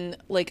just gotten,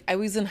 like, I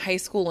was in high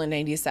school in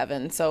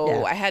 97, so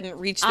yeah. I hadn't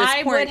reached this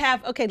point. would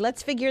have, okay,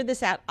 let's figure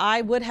this out.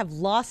 I would have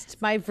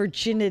lost my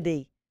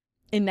virginity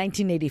in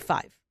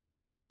 1985.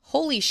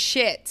 Holy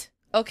shit.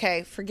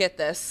 Okay, forget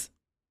this.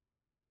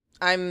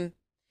 You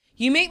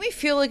make me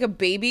feel like a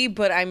baby,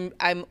 but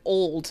I'm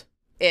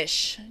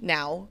old-ish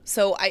now.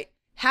 So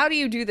how do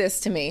you do this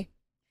to me?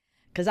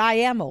 Because I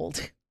am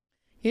old.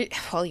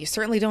 Well, you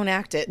certainly don't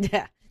act it.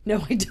 Yeah.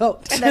 No, I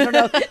don't. And I don't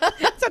know.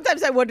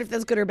 Sometimes I wonder if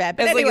that's good or bad.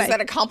 But anyway. Like, is that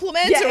a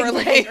compliment or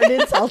like or an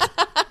insult?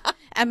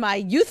 Am I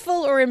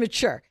youthful or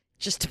immature?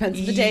 Just depends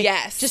on the day.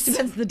 Yes. Just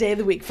depends on the day of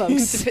the week,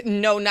 folks.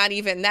 No, not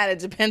even that. It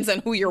depends on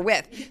who you're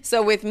with.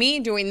 So with me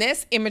doing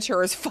this,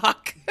 immature as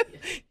fuck.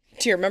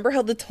 Do you remember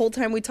how the whole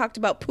time we talked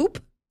about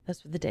poop?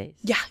 Those were the days.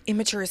 Yeah,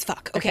 immature as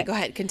fuck. Okay, go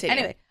ahead. Continue.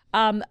 Anyway,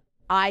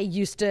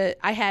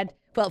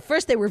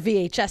 first they were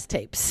VHS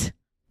tapes.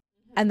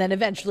 And then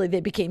eventually they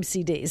became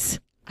CDs.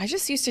 I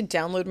just used to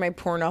download my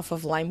porn off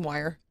of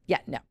LimeWire. Yeah,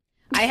 no.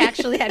 I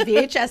actually had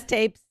VHS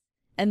tapes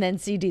and then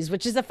CDs,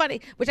 which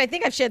I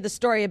think I've shared the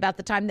story about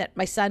the time that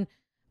my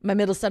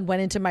middle son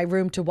went into my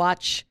room to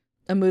watch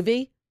a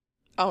movie.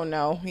 Oh,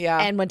 no. Yeah.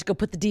 And went to go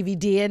put the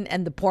DVD in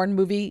and the porn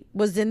movie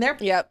was in there.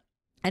 Yep.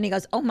 And he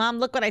goes, "Oh, Mom,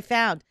 look what I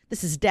found.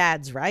 This is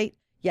Dad's, right?"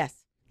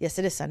 Yes. Yes,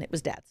 it is, son. It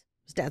was Dad's.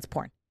 It was Dad's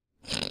porn.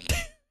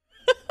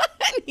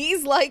 And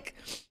he's like,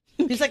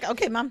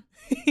 "Okay, Mom."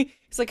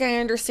 He's like, "I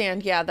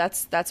understand. Yeah,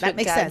 that what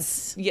makes Dad's,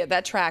 sense. Yeah,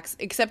 that tracks.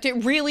 Except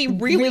it really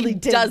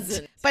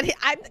doesn't. But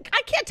I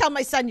can't tell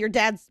my son your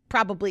dad's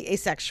probably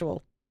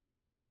asexual,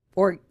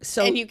 or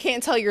so. And you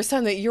can't tell your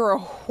son that you're a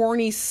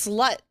horny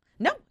slut.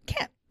 No,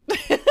 can't.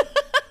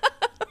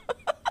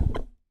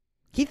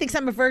 He thinks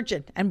I'm a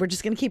virgin, and we're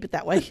just going to keep it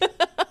that way.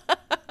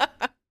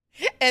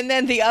 And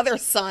then the other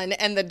son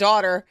and the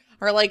daughter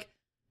are like,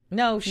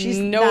 "No, she's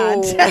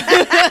not."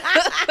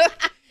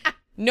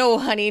 No,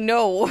 honey,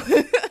 no.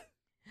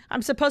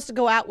 I'm supposed to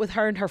go out with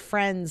her and her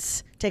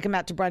friends, take them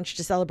out to brunch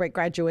to celebrate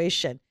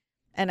graduation.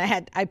 And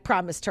I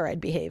promised her I'd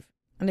behave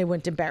and I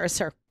wouldn't embarrass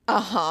her.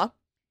 Uh-huh.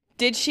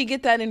 Did she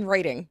get that in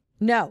writing?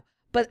 No,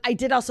 but I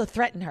did also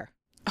threaten her.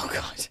 Oh,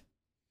 God.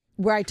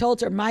 Where I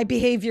told her my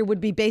behavior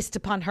would be based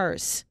upon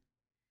hers.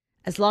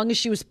 As long as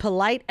she was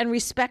polite and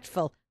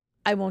respectful,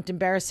 I won't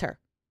embarrass her.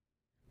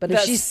 But if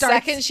she starts...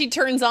 second she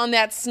turns on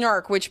that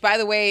snark, which, by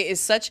the way,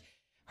 is such...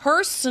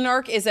 Her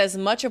snark is as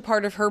much a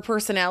part of her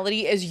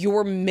personality as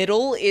your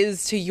middle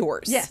is to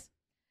yours. Yes.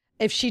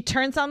 If she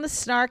turns on the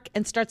snark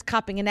and starts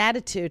copping an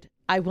attitude,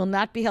 I will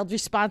not be held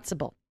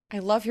responsible. I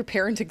love your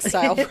parenting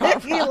style,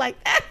 Rob. You like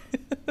that?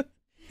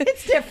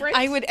 It's different.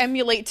 I would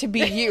emulate to be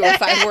you if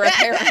I were a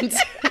parent.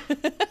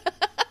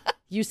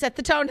 You set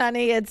the tone,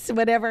 honey. It's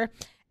whatever.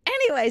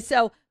 Anyway,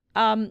 so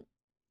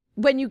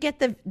when you get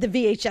the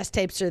VHS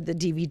tapes or the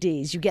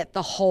DVDs, you get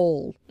the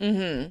whole,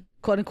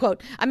 quote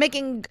unquote. I'm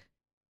making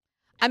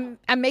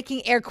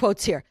air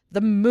quotes here. The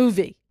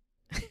movie.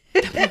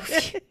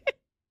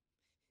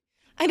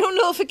 I don't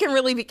know if it can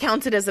really be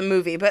counted as a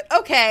movie, but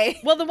okay.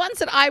 Well, the ones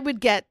that I would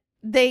get,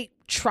 they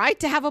tried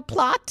to have a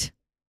plot.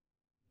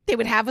 They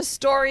would have a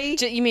story.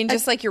 You mean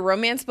just like your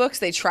romance books?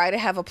 They try to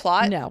have a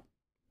plot?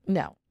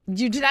 No.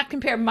 You do not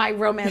compare my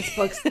romance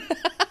books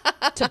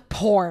to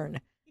porn.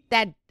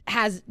 That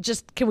has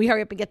just, can we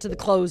hurry up and get to the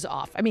clothes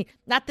off? I mean,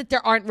 not that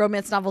there aren't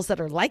romance novels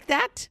that are like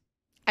that.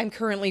 I'm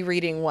currently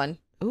reading one.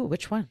 Ooh,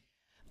 which one?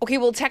 Okay,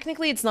 well,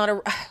 technically it's not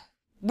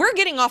we're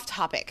getting off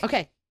topic.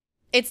 Okay.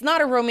 It's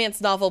not a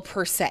romance novel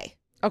per se.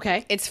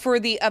 Okay. It's for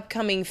the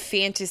upcoming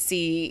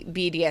fantasy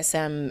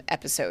BDSM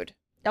episode.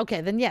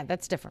 Okay, then yeah,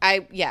 that's different.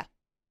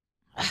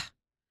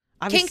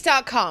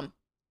 Kink.com.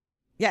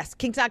 Yes,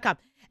 kink.com.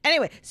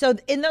 Anyway, so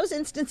in those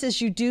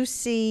instances, you do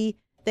see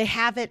they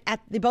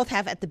both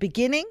have at the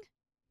beginning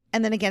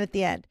and then again at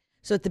the end.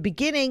 So at the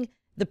beginning,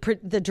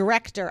 the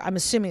director, I'm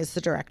assuming it's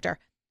the director,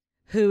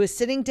 who is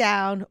sitting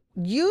down,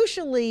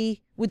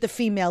 usually with the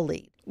female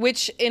lead.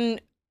 Which in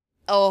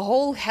a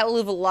whole hell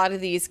of a lot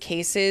of these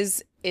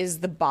cases is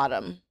the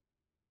bottom.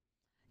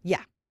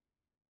 Yeah.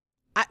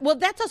 Well,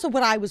 that's also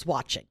what I was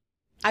watching.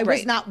 I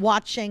was not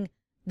watching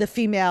the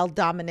female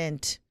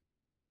dominant,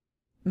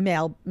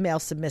 male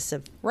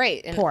submissive.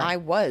 Right. And porn. I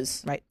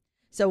was. Right.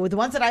 So with the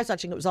ones that I was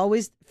watching, it was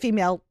always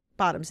female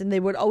bottoms, and they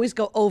would always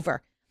go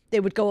over. They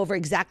would go over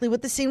exactly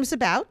what the scene was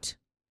about,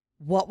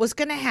 what was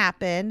going to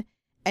happen,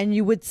 and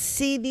you would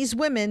see these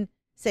women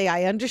say,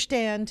 I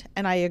understand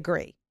and I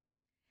agree.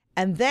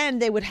 And then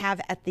they would have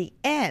at the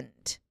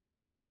end,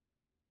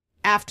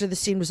 after the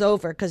scene was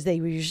over, because they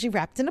were usually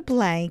wrapped in a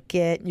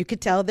blanket, you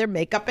could tell their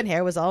makeup and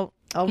hair was all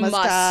messed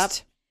up.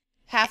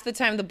 Half the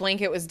time the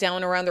blanket was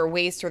down around their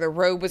waist or the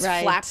robe was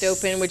flapped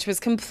open, which was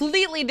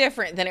completely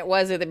different than it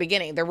was at the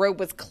beginning. The robe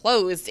was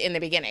closed in the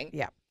beginning.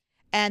 Yeah.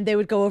 And they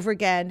would go over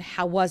again.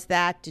 How was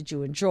that? Did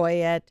you enjoy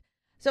it?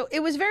 So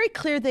it was very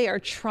clear they are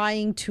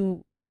trying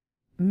to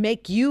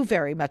make you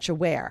very much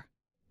aware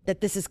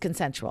that this is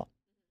consensual,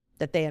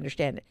 that they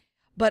understand it.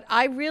 But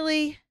I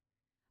really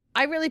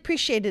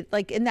appreciated,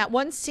 like in that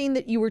one scene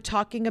that you were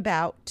talking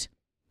about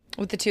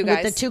with the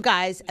two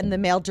guys and the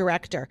male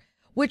director,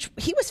 which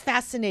he was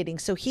fascinating.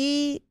 So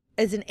he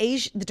is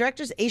the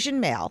director's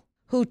Asian male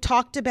who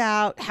talked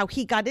about how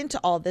he got into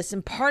all this.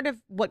 And part of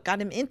what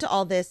got him into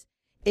all this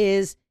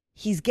is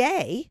he's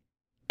gay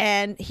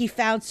and he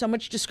found so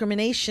much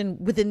discrimination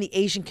within the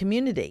Asian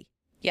community.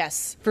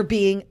 Yes. For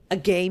being a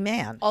gay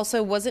man.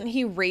 Also, wasn't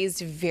he raised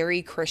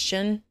very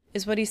Christian,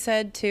 is what he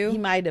said too? He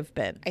might have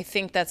been. I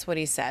think that's what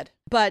he said.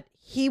 But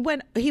he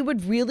would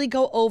really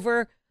go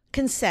over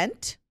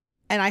consent.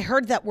 And I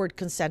heard that word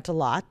consent a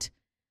lot.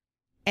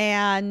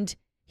 And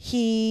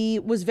he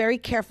was very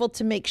careful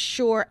to make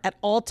sure at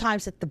all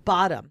times that the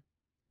bottom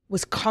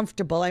was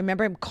comfortable. I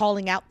remember him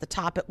calling out the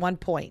top at one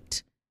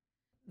point.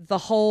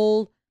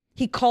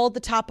 He called the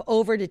top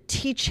over to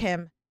teach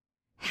him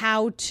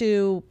how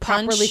to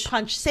properly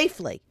punch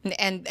safely.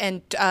 And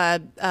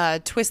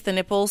twist the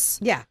nipples.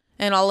 Yeah.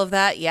 And all of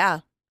that.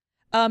 Yeah.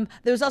 There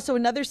was also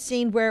another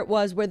scene where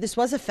this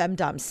was a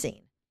femdom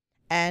scene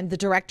and the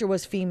director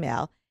was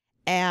female.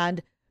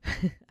 And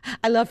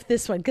I love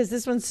this one because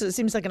this one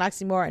seems like an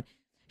oxymoron.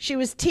 She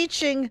was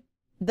teaching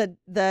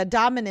the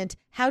dominant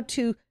how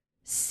to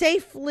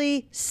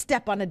safely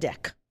step on a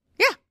dick.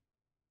 Yeah.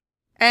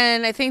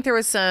 And I think there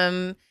was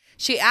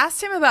she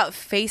asked him about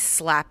face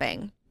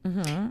slapping.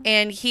 Mm-hmm.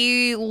 And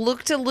he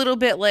looked a little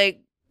bit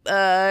like,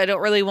 I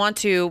don't really want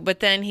to. But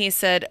then he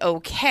said,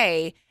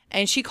 okay.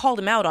 And she called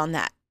him out on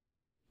that.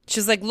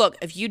 She's like, look,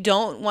 if you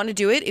don't want to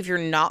do it, if you're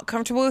not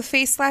comfortable with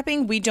face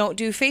slapping, we don't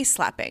do face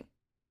slapping.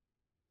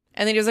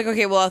 And then he was like,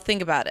 okay, well, I'll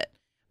think about it.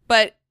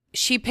 But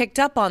she picked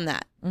up on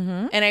that.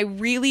 Mm-hmm. And I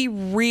really,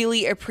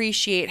 really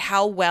appreciate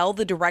how well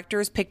the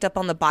directors picked up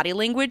on the body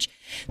language.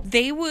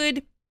 They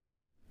would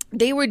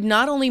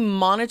not only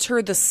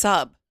monitor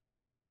the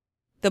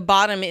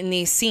bottom in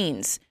these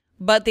scenes,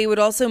 but they would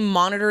also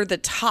monitor the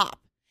top.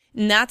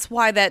 And that's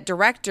why that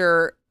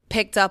director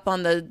picked up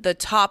on the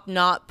top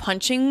not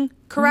punching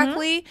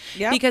correctly. Mm-hmm.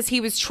 Yep. Because he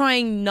was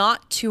trying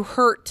not to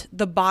hurt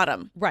the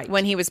bottom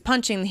when he was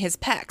punching his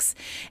pecs.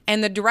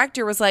 And the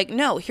director was like,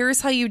 no,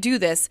 here's how you do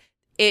this.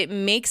 It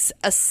makes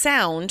a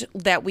sound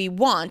that we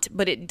want,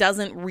 but it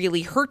doesn't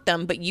really hurt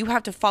them, but you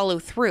have to follow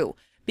through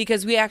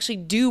because we actually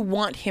do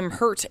want him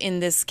hurt in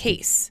this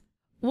case.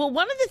 Well,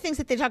 one of the things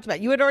that they talked about,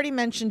 you had already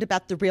mentioned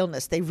about the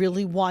realness. They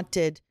really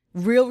wanted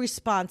real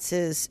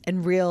responses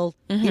and real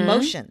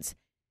emotions.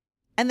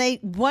 And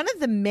one of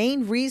the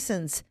main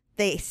reasons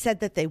they said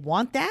that they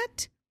want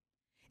that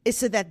is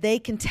so that they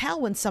can tell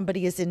when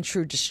somebody is in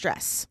true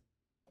distress.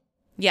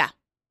 Yeah.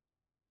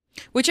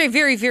 Which I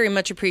very, very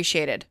much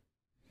appreciated.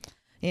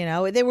 You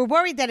know, they were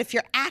worried that if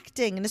you're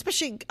acting, and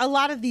especially a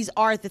lot of these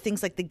are the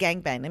things like the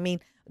gangbang. I mean,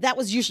 that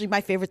was usually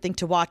my favorite thing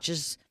to watch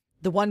is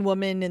the one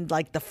woman and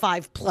like the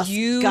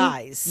 5+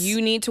 guys.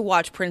 You need to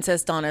watch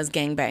Princess Donna's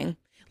gangbang.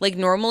 Like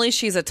normally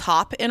she's a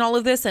top in all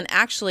of this. And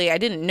actually, I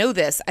didn't know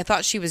this. I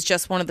thought she was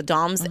just one of the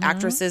DOMs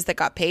actresses that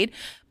got paid.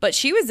 But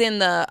she was in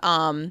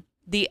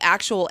the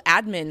actual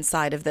admin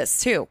side of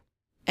this too.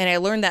 And I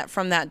learned that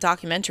from that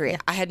documentary. Yeah.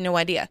 I had no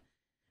idea.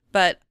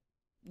 But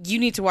you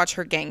need to watch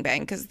her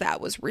gangbang because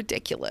that was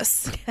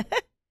ridiculous.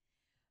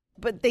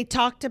 But they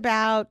talked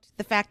about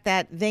the fact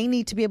that they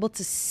need to be able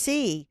to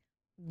see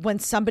when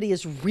somebody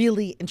is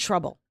really in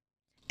trouble.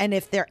 And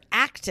if they're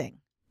acting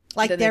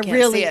like they're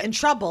really in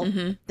trouble,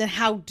 then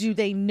how do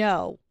they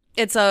know?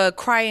 It's a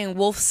crying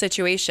wolf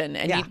situation.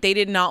 And they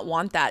did not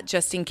want that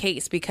just in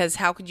case, because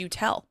how could you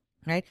tell?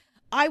 Right.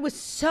 I was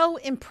so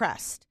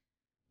impressed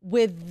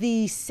with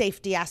the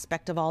safety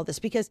aspect of all this,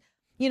 because,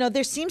 you know,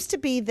 there seems to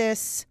be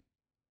this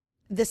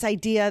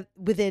idea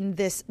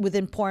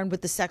within porn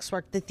with the sex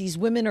work that these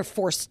women are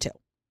forced to.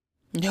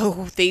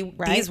 No,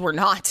 these were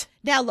not.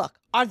 Now, look,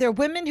 are there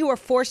women who are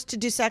forced to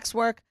do sex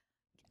work?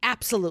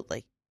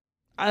 Absolutely.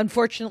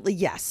 Unfortunately,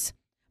 yes.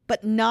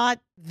 But not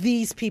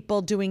these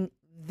people doing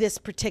this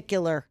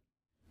particular.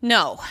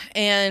 No.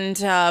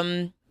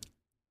 And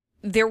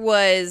there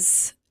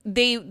was,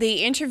 they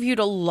interviewed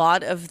a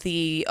lot of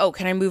the,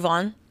 can I move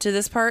on to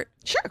this part?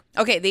 Sure.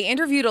 Okay, they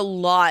interviewed a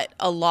lot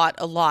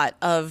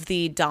of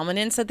the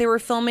dominants that they were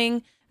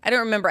filming. I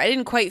don't remember. I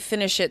didn't quite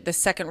finish it the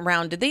second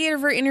round. Did they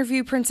ever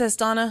interview Princess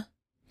Donna?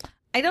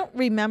 I don't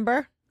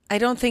remember. I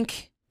don't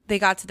think they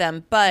got to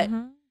them, but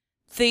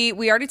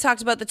we already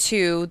talked about the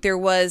two. There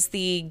was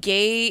the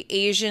gay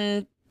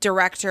Asian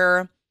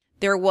director.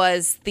 There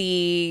was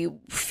the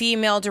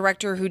female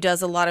director who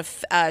does a lot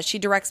of, she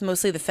directs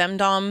mostly the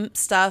femdom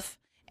stuff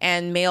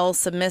and male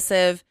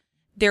submissive.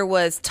 There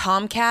was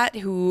Tomcat,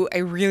 who I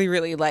really,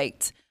 really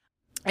liked.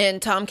 And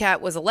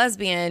Tomcat was a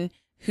lesbian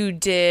who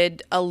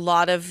did a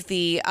lot of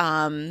the,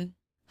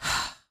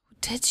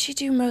 did she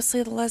do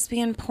mostly the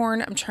lesbian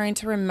porn? I'm trying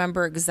to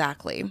remember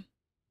exactly.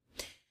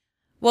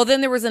 Well,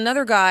 then there was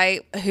another guy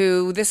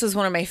who, this was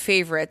one of my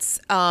favorites,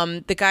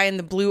 the guy in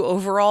the blue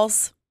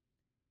overalls.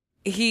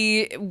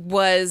 He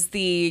was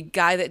the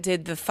guy that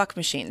did the fuck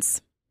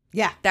machines.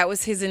 Yeah. That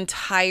was his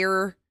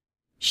entire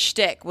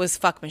shtick, was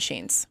fuck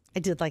machines. I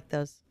did like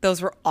those.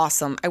 Those were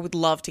awesome. I would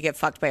love to get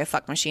fucked by a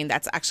fuck machine.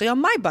 That's actually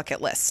on my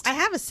bucket list. I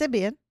have a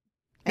Sibian.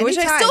 Which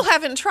I still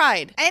haven't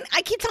tried. And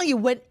I keep telling you,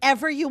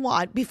 whenever you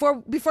want,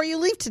 before you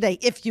leave today,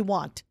 if you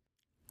want.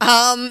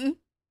 I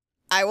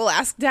will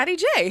ask Daddy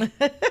J.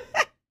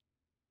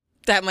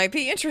 That might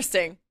be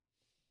interesting.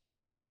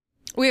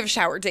 We have a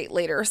shower date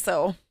later,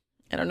 so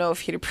I don't know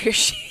if he'd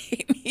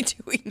appreciate me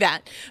doing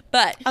that.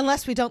 But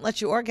unless we don't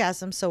let you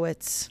orgasm, so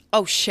it's...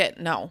 Oh, shit,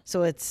 no.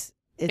 So it's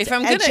if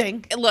I'm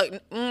edging. Gonna...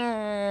 Look,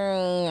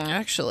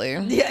 actually...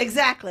 Yeah,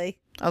 exactly.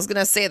 I was going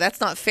to say that's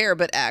not fair,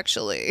 but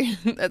actually,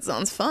 that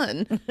sounds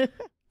fun.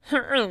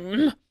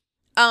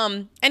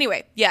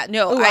 Anyway, yeah,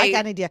 no. Ooh, I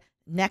got an idea.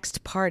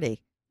 Next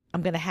party,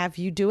 I'm going to have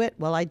you do it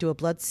while I do a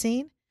blood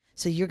scene.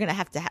 So you're going to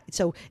have to,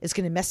 so it's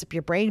going to mess up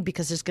your brain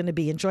because there's going to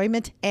be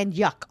enjoyment and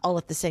yuck all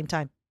at the same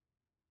time.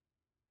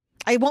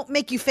 I won't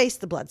make you face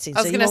the blood scene.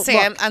 I was going to say,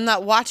 I'm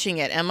not watching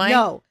it, am I?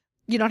 No,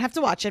 you don't have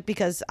to watch it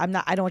because I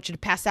don't want you to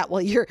pass out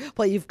while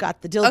you've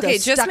got the dildo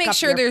stuck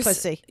up your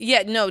pussy.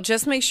 Yeah, no,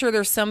 just make sure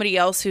there's somebody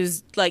else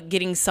who's like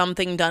getting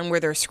something done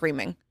where they're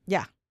screaming.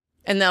 Yeah.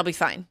 And that'll be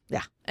fine.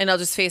 Yeah. And I'll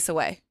just face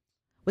away.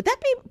 Would that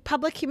be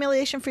public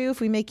humiliation for you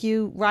if we make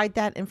you ride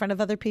that in front of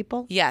other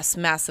people? Yes,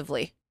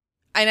 massively.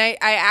 And I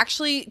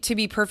actually, to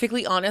be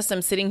perfectly honest,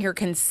 I'm sitting here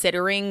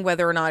considering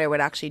whether or not I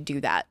would actually do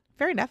that.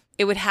 Fair enough.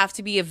 It would have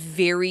to be a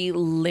very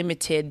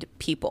limited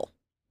people.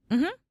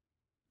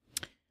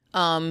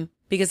 Mm-hmm.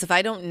 Because if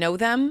I don't know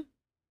them,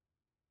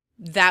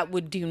 that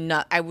would do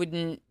not. I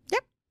wouldn't.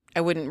 Yep.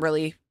 I wouldn't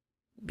really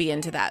be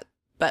into that.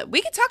 But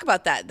we could talk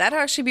about that. That'd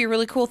actually be a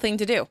really cool thing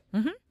to do.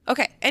 Mm-hmm.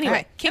 Okay.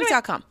 Anyway,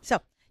 kink.com. So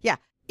yeah,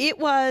 it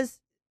was.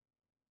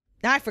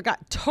 Now I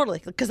forgot totally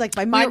because like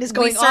my mind is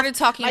going. We started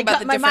talking about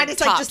the my different mind is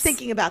tops. like just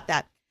thinking about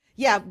that.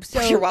 Yeah.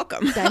 So you're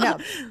welcome. I know.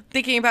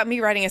 Thinking about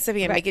me riding a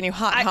Sibian and making you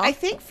hot. I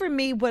think for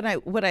me, what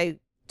I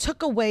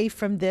took away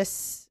from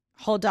this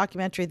whole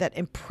documentary that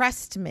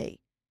impressed me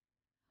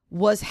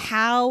was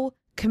how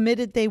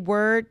committed they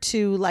were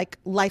to like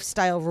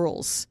lifestyle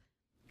rules.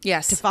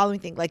 Yes. To following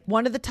things. Like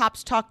one of the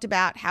tops talked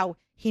about how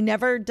he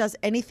never does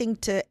anything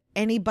to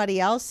anybody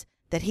else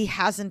that he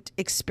hasn't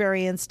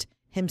experienced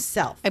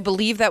himself. I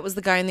believe that was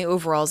the guy in the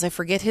overalls. I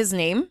forget his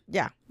name.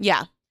 Yeah.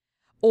 Yeah.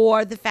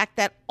 Or the fact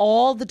that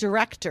all the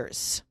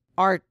directors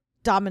are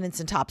dominants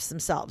and tops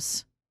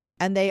themselves.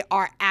 And they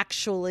are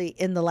actually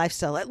in the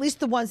lifestyle, at least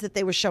the ones that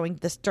they were showing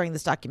this during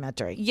this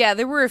documentary. Yeah,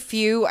 there were a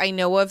few I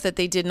know of that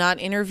they did not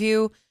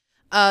interview.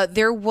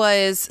 There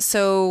was,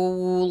 so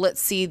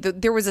let's see,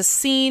 there was a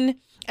scene,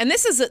 and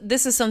this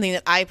is something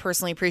that I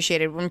personally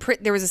appreciated. When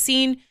there was a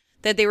scene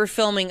that they were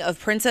filming of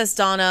Princess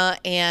Donna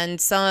and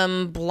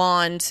some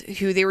blonde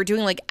who they were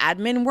doing like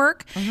admin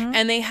work,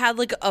 and they had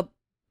like a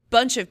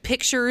bunch of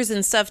pictures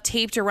and stuff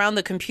taped around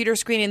the computer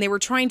screen, and they were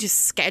trying to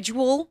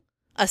schedule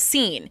a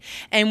scene.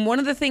 And one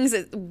of the things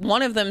that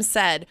one of them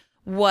said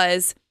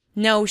was,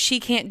 no, she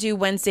can't do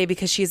Wednesday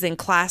because she's in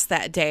class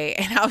that day.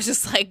 And I was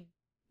just like,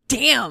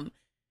 damn,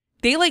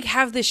 they like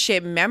have this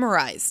shit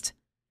memorized.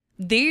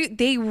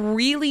 They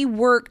really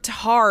worked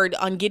hard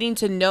on getting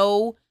to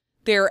know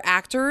their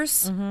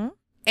actors.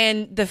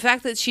 And the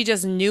fact that she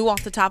just knew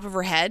off the top of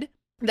her head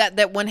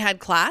that one had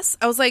class,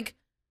 I was like,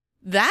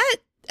 that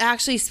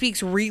actually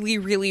speaks really,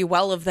 really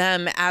well of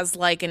them as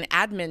like an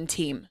admin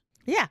team.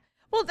 Yeah.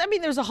 Well, I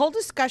mean, there was a whole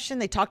discussion.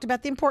 They talked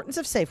about the importance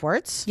of safe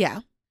words.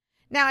 Yeah.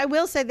 Now, I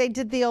will say they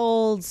did the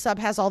old sub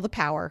has all the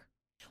power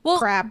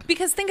crap.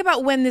 Because think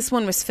about when this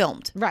one was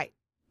filmed. Right.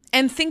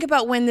 And think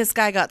about when this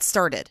guy got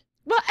started.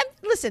 Well,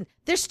 and listen,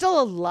 there's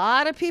still a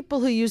lot of people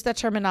who use that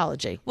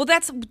terminology. Well,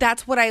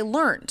 that's what I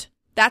learned.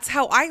 That's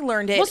how I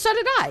learned it. Well, so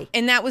did I.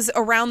 And that was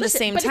around the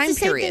same but time it's the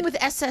same period. thing with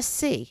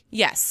SSC.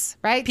 Yes.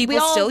 Right? People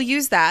still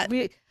use that.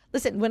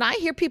 Listen, when I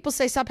hear people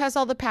say sub has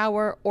all the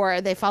power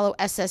or they follow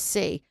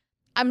SSC,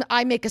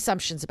 I make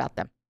assumptions about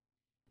them.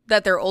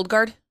 That they're old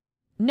guard?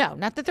 No,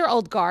 not that they're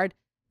old guard,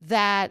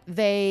 that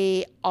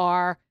they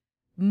are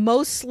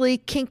mostly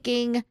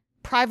kinking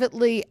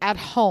privately at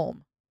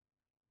home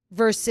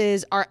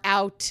versus are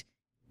out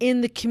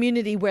in the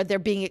community where they're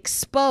being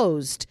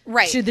exposed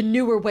to the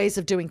newer ways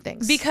of doing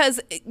things. Because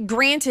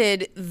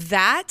granted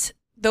that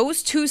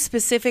those two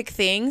specific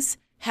things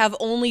have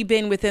only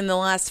been within the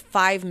last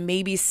 5,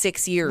 maybe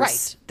 6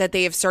 years that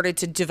they have started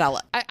to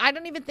develop. I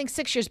don't even think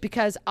 6 years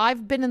because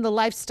I've been in the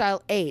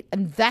lifestyle 8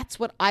 and that's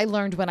what I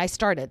learned when I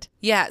started.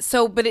 Yeah.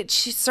 So, but it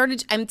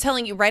started, I'm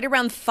telling you, right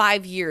around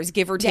 5 years,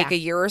 give or take a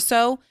year or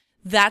so,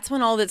 that's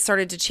when all that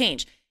started to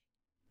change.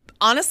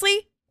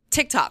 Honestly,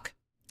 TikTok.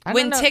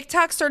 When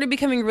TikTok started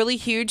becoming really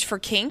huge for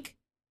kink,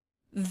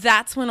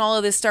 that's when all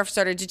of this stuff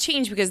started to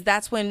change because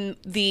that's when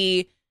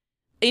the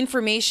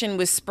information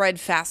was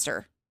spread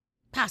faster.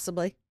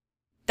 Possibly.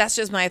 That's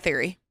just my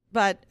theory.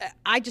 But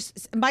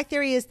my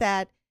theory is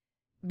that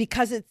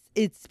because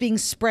it's being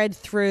spread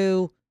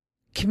through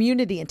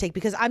community intake,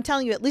 because I'm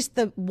telling you, at least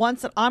the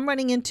ones that I'm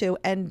running into,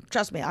 and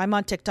trust me, I'm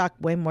on TikTok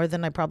way more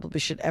than I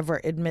probably should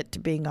ever admit to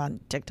being on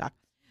TikTok.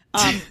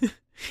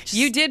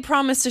 You did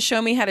promise to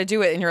show me how to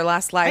do it in your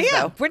last live,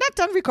 though. We're not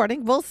done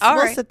recording. We'll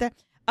sit there.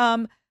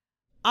 I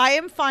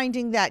am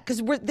finding that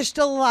because there's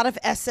still a lot of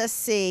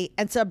SSC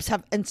and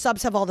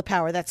subs have all the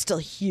power. That's still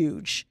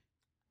huge.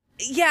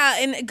 Yeah,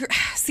 and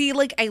see,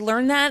 like I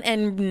learned that,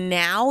 and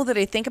now that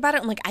I think about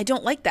it, I'm like, I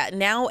don't like that.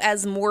 Now,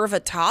 as more of a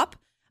top,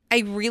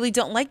 I really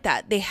don't like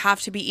that. They have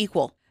to be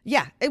equal.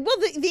 Yeah. Well,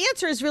 the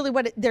answer is really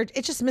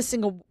it's just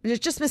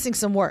missing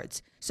some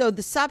words. So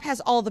the sub has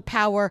all the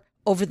power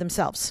over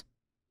themselves.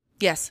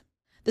 Yes.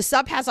 The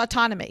sub has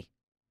autonomy,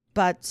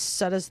 but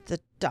so does the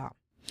dom.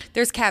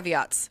 There's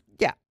caveats.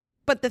 Yeah.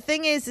 But the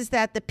thing is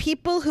that the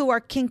people who are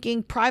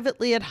kinking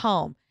privately at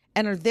home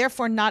and are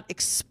therefore not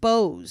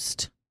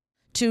exposed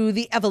to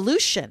the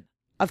evolution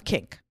of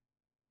kink.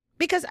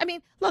 Because, I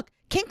mean, look,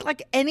 kink,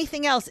 like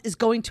anything else, is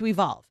going to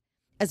evolve.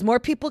 As more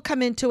people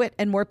come into it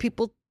and more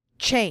people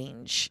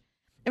change.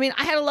 I mean,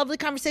 I had a lovely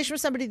conversation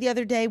with somebody the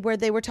other day where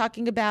they were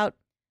talking about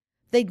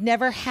they'd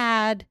never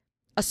had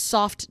a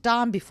soft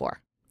dom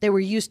before. They were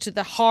used to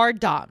the hard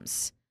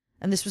doms.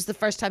 And this was the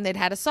first time they'd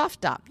had a soft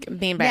dom.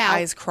 Being my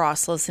eyes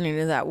crossed listening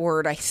to that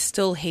word, I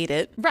still hate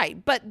it.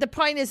 Right. But the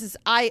point is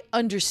I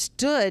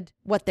understood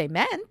what they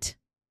meant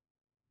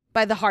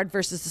by the hard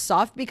versus the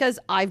soft because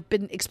I've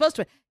been exposed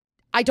to it.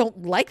 I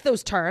don't like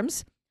those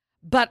terms,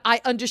 but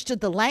I understood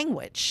the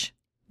language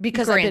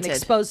because I've been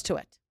exposed to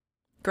it.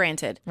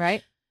 Granted.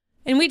 Right?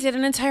 And we did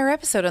an entire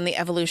episode on the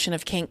evolution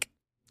of kink.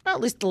 Well,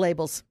 at least the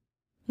labels.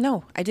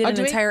 No, I did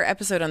an entire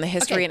episode on the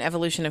history and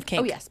evolution of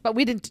kink. Oh, yes. But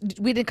we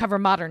didn't cover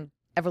modern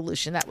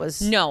evolution. That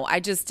was... No,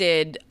 I just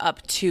did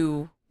up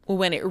to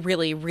when it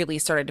really, really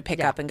started to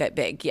pick up and get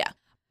big. Yeah.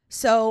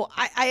 So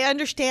I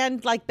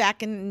understand like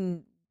back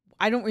in...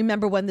 I don't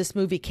remember when this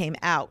movie came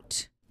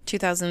out.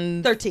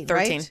 2013,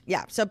 right?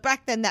 Yeah. So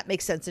back then that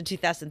makes sense in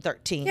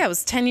 2013. Yeah, it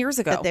was 10 years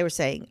ago. That they were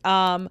saying.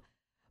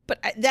 But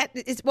that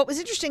is what was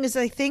interesting is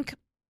I think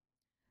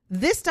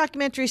this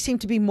documentary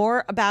seemed to be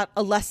more about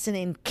a lesson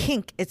in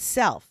kink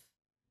itself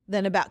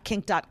than about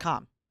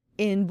kink.com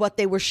in what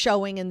they were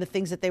showing and the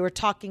things that they were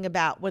talking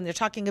about when they're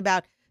talking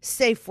about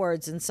safe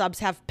words and subs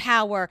have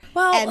power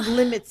and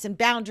limits and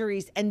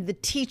boundaries and the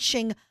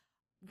teaching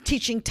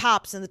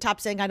tops and the top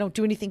saying, I don't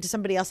do anything to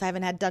somebody else I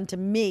haven't had done to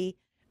me.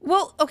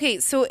 Well, okay,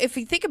 so if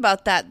you think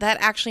about that, that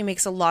actually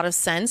makes a lot of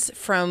sense.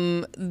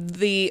 From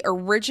the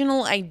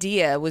original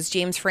idea was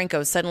James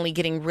Franco suddenly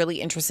getting really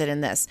interested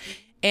in this.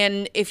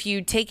 And if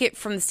you take it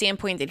from the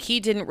standpoint that he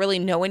didn't really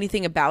know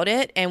anything about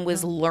it and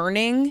was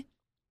learning,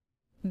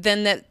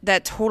 then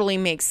that totally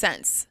makes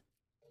sense.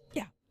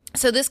 Yeah.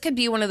 So this could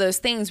be one of those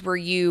things where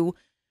you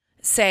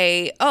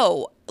say,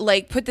 oh,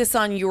 like put this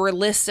on your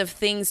list of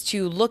things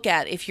to look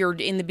at if you're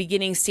in the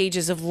beginning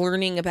stages of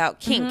learning about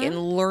kink and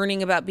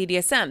learning about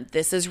BDSM.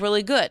 This is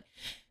really good.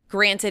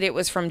 Granted, it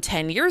was from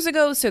 10 years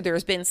ago, so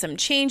there's been some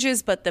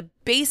changes, but the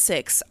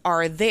basics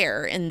are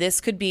there, and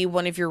this could be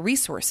one of your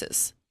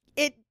resources.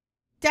 It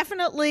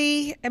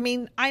definitely, I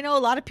mean, I know a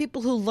lot of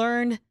people who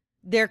learn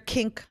their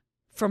kink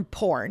from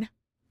porn.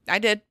 I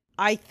did.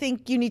 I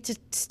think you need to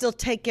still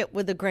take it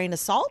with a grain of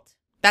salt.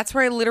 That's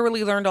where I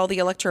literally learned all the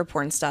electro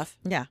porn stuff.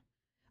 Yeah.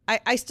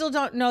 I still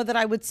don't know that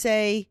I would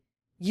say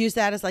use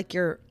that as like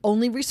your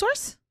only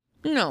resource.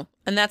 No.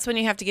 And that's when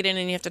you have to get in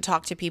and you have to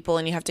talk to people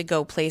and you have to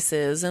go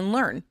places and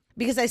learn.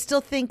 Because I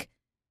still think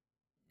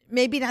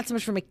maybe not so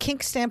much from a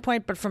kink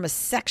standpoint, but from a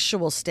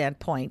sexual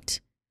standpoint,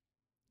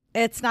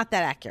 it's not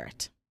that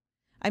accurate.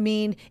 I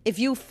mean, if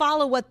you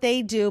follow what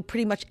they do,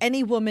 pretty much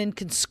any woman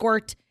can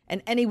squirt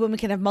and any woman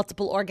can have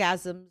multiple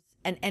orgasms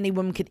and any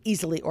woman can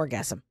easily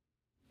orgasm.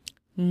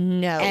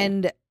 No.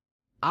 And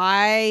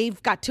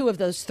I've got 2 of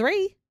those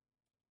 3.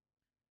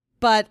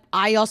 But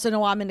I also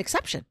know I'm an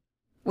exception.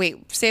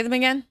 Wait, say them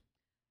again?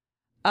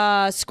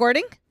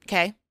 Squirting.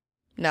 Okay.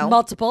 No.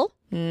 Multiple.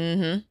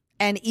 Mm-hmm.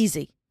 And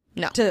easy.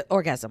 No. To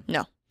orgasm.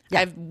 No. Yeah. I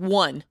have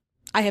one.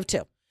 I have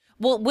two.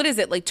 Well, what is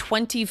it? Like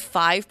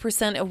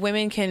 25% of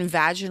women can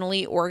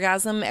vaginally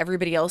orgasm.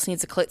 Everybody else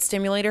needs a clit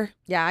stimulator.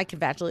 Yeah, I can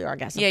vaginally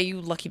orgasm. Yeah,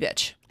 you lucky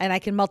bitch. And I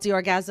can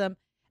multi-orgasm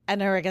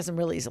and orgasm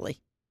real easily.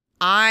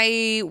 But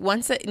I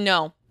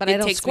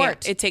don't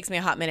squirt. It takes me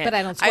a hot minute. But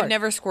I don't squirt. I've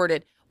never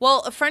squirted.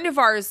 Well, a friend of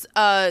ours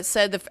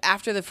said that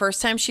after the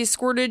first time she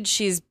squirted,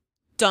 she's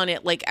done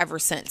it like ever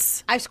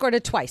since. I've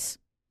squirted twice,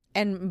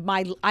 and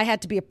I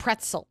had to be a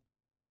pretzel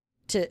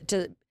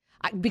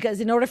because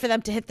in order for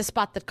them to hit the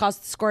spot that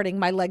caused the squirting,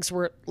 my legs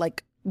were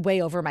like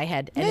way over my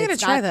head. And I gotta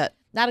try that.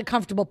 Not a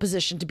comfortable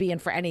position to be in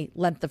for any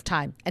length of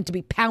time, and to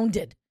be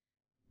pounded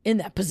in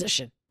that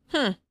position.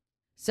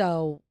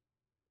 So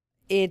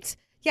it's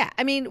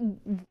I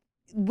mean,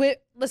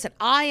 listen,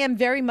 I am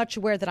very much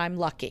aware that I'm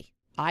lucky.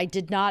 I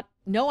did not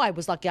know I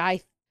was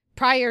lucky.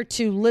 Prior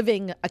to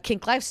living a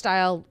kink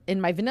lifestyle in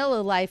my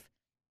vanilla life,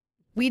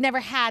 we never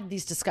had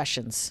these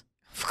discussions.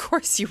 Of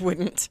course you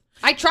wouldn't.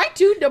 I tried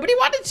to. Nobody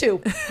wanted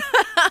to.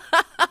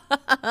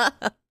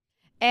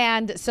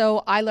 And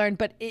so I learned,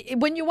 but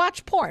when you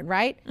watch porn,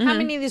 right? Mm-hmm. How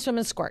many of these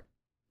women squirt?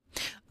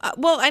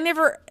 Well, I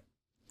never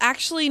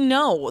actually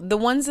know. The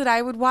ones that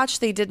I would watch,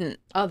 they didn't.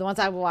 Oh, the ones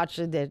I would watch,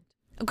 they did.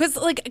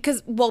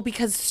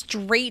 Because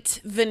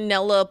straight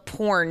vanilla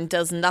porn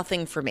does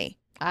nothing for me.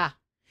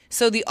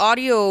 So the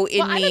audio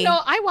in me. I don't know.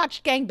 I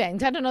watched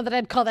gangbangs. I don't know that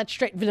I'd call that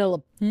straight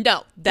vanilla.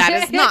 No,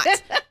 that is not.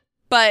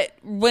 But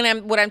what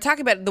I'm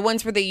talking about, the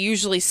ones where they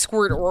usually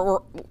squirt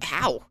or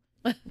how?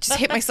 Just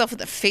hit myself in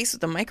the face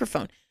with the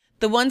microphone.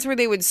 The ones where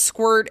they would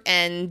squirt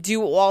and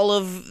do all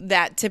of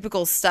that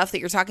typical stuff that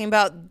you're talking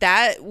about,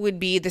 that would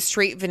be the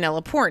straight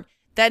vanilla porn.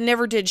 That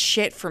never did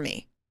shit for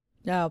me.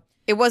 No.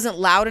 It wasn't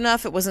loud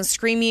enough. It wasn't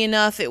screamy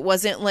enough. It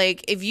wasn't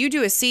like, if you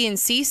do a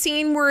CNC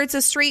scene where it's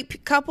a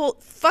straight couple,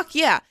 fuck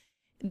yeah.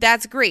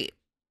 That's great.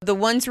 The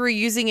ones who are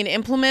using an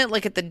implement,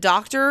 like at the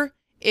doctor,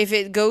 if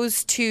it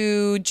goes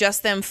to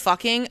just them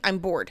fucking, I'm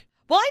bored.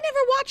 Well, I never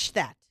watched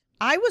that.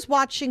 I was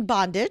watching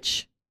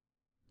Bondage.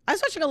 I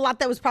was watching a lot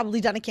that was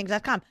probably done at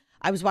kink.com.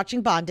 I was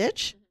watching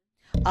Bondage.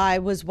 I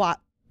was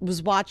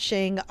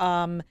watching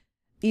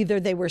either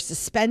they were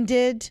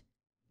suspended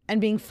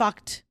and being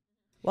fucked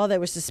while they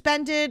were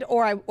suspended,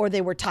 or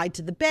they were tied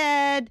to the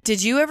bed.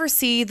 Did you ever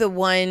see the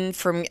one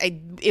from,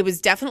 it was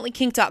definitely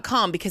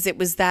kink.com, because it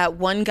was that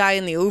one guy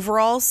in the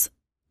overalls,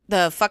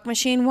 the fuck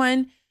machine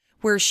one,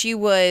 where she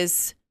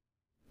was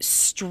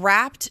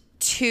strapped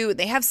to,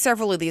 they have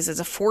several of these, as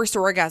a forced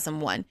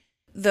orgasm one.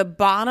 The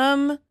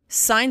bottom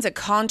signs a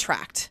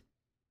contract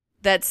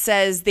that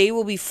says they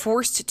will be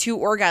forced to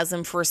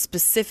orgasm for a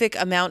specific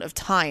amount of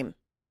time.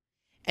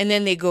 And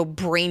then they go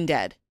brain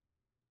dead.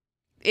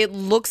 It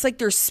looks like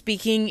they're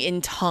speaking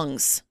in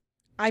tongues.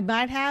 I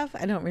might have.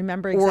 I don't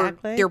remember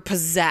exactly. Or they're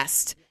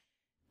possessed.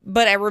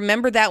 But I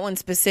remember that one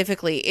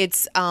specifically.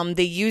 It's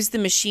they use the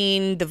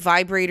machine, the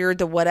vibrator,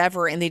 the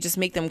whatever, and they just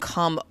make them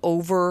come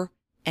over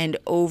and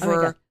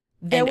over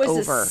there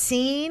was a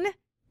scene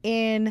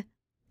in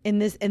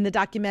the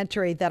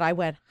documentary that I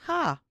went,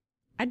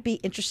 I'd be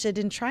interested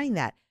in trying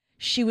that.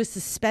 She was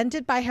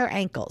suspended by her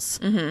ankles,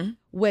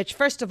 which,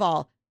 first of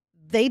all,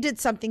 they did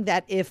something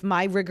that if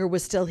my rigger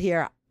was still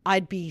here,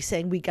 I'd be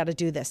saying, we got to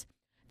do this.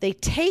 They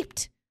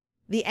taped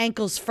the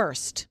ankles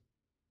first.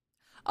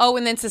 Oh,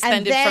 and then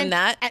suspended from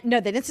that? No,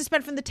 they didn't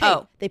suspend from the tape.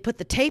 Oh. They put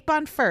the tape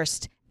on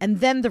first and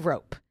then the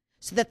rope,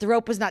 so that the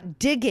rope was not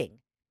digging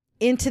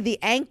into the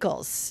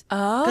ankles.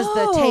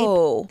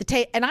 Oh. Because the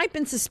tape, and I've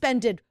been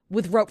suspended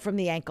with rope from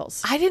the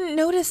ankles. I didn't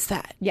notice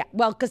that. Yeah,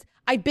 well, because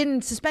I've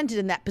been suspended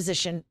in that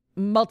position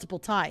multiple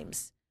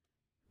times.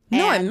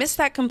 No, I missed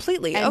that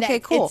completely. Okay,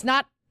 cool. It's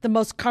not the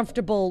most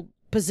comfortable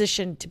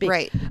position to be.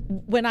 Right.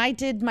 When I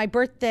did my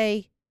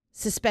birthday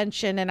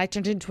suspension and I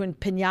turned into a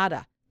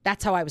piñata,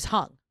 that's how I was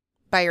hung.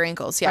 By your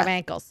ankles, yeah. By my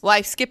ankles. Well,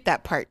 I skipped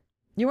that part.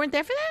 You weren't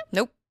there for that?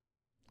 Nope.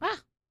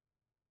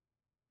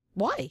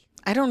 Why?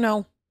 I don't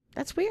know.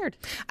 That's weird.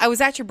 I was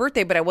at your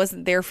birthday, but I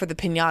wasn't there for the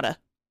piñata.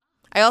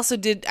 I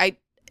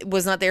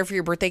was not there for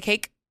your birthday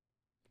cake.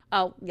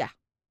 Oh, yeah.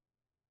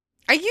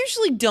 I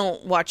usually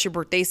don't watch your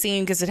birthday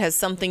scene because it has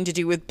something to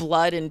do with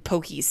blood and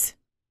pokies.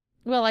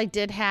 Well, I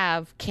did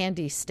have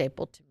candy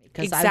stapled to me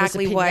because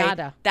exactly I was a piñata.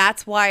 Why.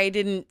 That's why I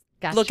didn't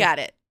look at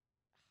it.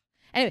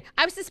 Anyway,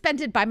 I was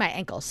suspended by my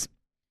ankles,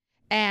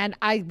 and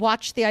I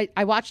watched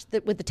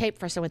it with the tape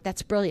first. I went,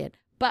 "That's brilliant."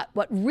 But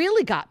what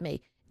really got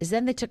me is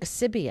then they took a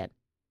Sybian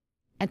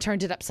and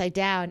turned it upside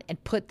down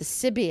and put the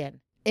Sybian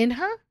in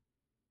her,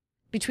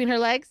 between her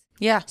legs.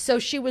 Yeah. So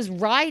she was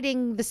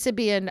riding the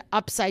Sybian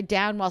upside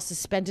down while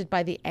suspended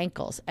by the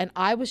ankles, and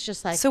I was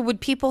just like, so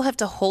would people have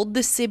to hold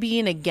the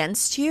Sybian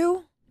against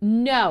you?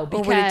 No,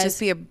 because... Or would it just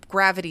be a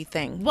gravity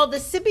thing? Well, the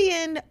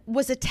Sybian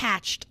was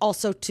attached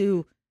also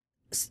to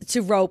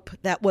rope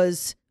that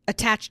was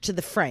attached to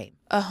the frame.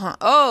 Uh-huh.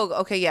 Oh,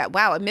 okay, yeah.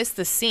 Wow, I missed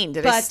the scene.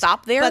 Did I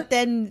stop there? But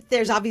then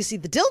there's obviously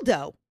the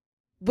dildo,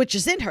 which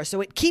is in her.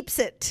 So it keeps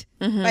it,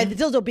 by the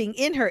dildo being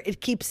in her, it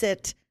keeps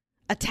it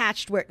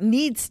attached where it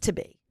needs to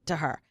be to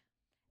her.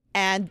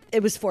 And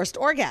it was forced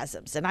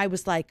orgasms. And I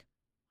was like,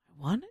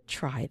 I want to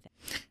try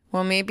that.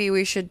 Well, maybe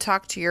we should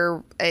talk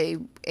to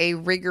a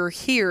rigger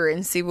here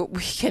and see what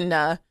we can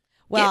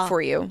get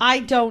for you. I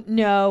don't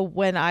know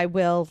when I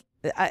will.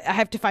 I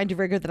have to find a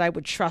rigger that I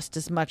would trust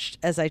as much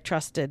as I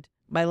trusted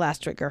my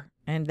last rigger.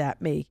 And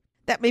that may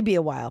be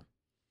a while.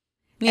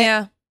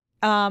 Yeah.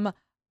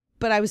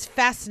 But I was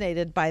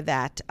fascinated by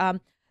that.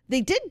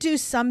 They did do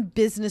some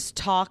business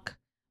talk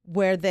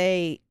where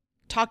they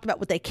talked about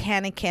what they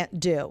can and can't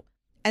do.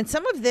 And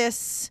some of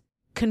this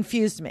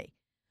confused me.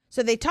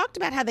 So they talked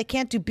about how they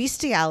can't do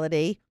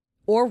bestiality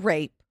or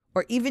rape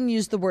or even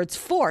use the words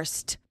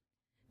forced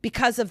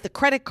because of the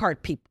credit card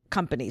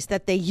companies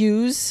that they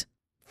use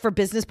for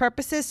business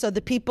purposes. So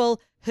the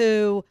people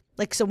who,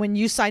 like, so when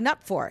you sign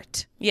up for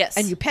it, yes,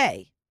 and you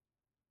pay,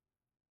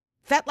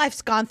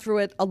 FetLife's gone through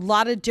it. A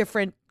lot of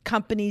different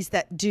companies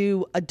that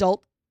do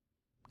adult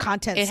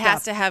content it stuff.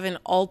 has to have an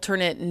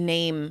alternate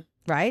name.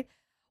 Right?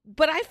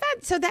 But I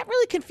found, so that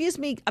really confused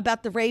me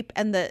about the rape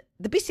and the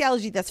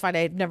bestiality. That's fine.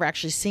 I've never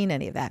actually seen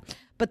any of that.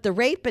 But the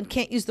rape and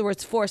can't use the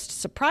words forced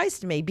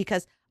surprised me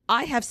because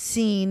I have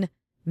seen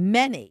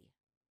many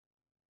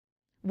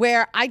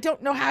where I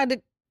don't know how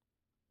to.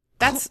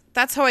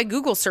 That's how I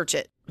Google search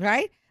it.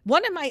 Right?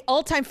 One of my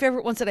all-time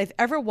favorite ones that I've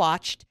ever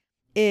watched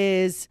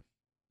is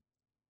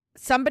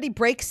somebody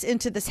breaks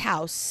into this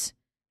house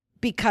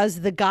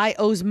because the guy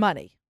owes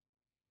money.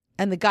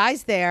 And the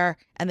guy's there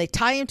and they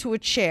tie him to a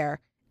chair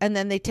and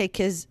then they take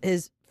his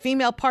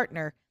female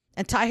partner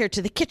and tie her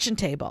to the kitchen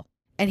table.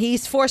 And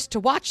he's forced to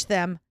watch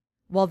them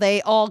while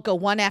they all go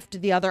one after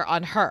the other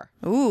on her.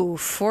 Ooh,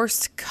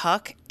 forced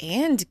cuck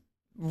and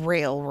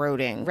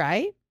railroading.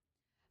 Right?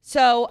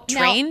 So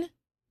Train? Now,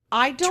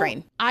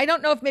 I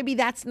don't know if maybe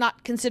that's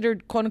not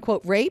considered quote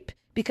unquote rape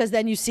because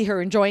then you see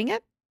her enjoying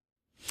it.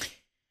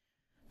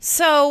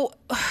 So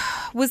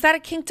was that a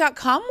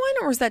kink.com one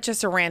or was that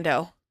just a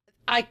rando?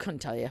 I couldn't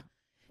tell you.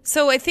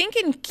 So I think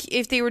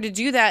if they were to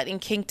do that in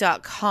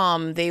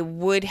kink.com, they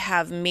would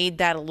have made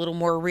that a little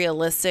more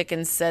realistic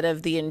instead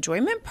of the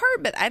enjoyment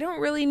part. But I don't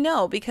really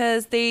know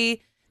because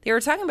they were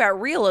talking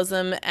about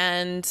realism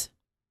and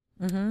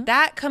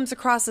that comes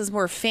across as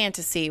more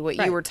fantasy,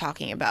 what you were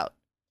talking about.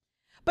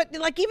 But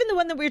like even the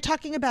one that we were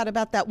talking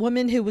about that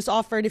woman who was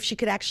offered if she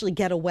could actually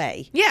get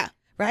away. Yeah.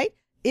 Right?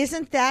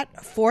 Isn't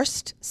that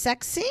forced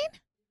sex scene?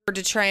 Or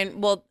to try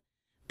and, well,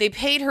 they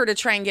paid her to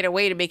try and get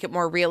away to make it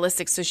more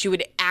realistic so she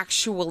would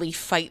actually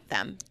fight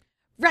them.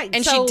 Right.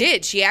 And she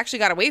did. She actually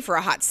got away for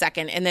a hot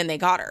second and then they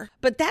got her.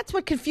 But that's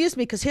what confused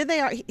me because here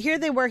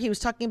they were. He was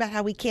talking about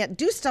how we can't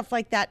do stuff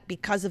like that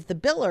because of the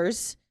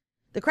billers,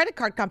 the credit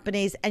card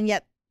companies, and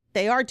yet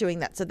they are doing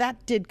that. So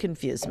that did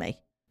confuse me.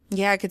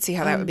 Yeah, I could see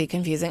how that would be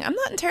confusing. I'm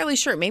not entirely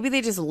sure. Maybe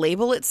they just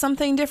label it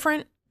something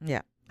different.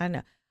 Yeah, I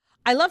know.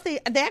 I love they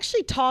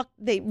actually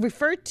they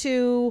refer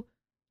to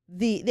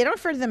they don't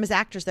refer to them as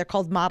actors. They're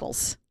called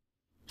models.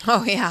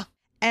 Oh, yeah.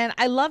 And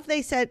I love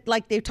they said,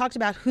 like, they talked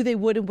about who they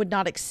would and would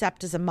not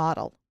accept as a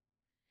model.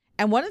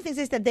 And one of the things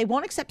they said, they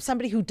won't accept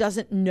somebody who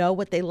doesn't know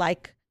what they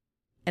like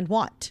and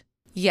want.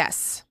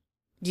 Yes.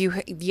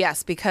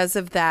 Yes, because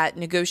of that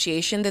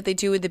negotiation that they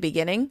do at the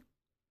beginning.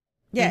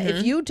 Yeah,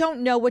 if you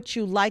don't know what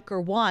you like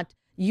or want,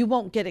 you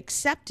won't get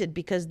accepted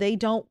because they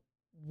don't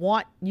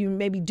want you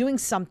maybe doing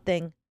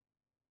something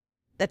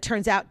that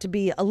turns out to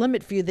be a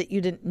limit for you that you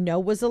didn't know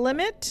was a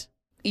limit.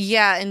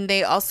 Yeah, and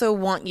they also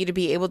want you to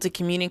be able to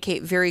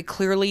communicate very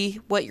clearly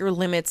what your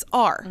limits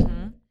are.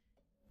 Mm-hmm.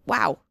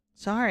 Wow.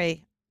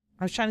 Sorry.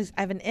 I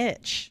have an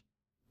itch.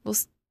 Well,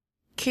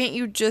 can't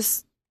you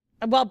just...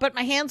 Well, but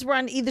my hands were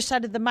on either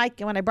side of the mic,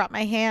 and when I brought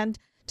my hand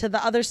to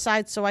the other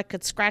side so I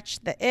could scratch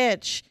the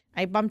itch,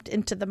 I bumped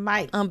into the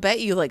mic. I'll bet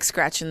you like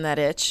scratching that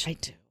itch. I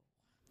do.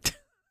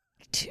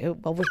 I do.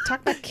 Well, we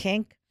talk about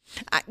kink.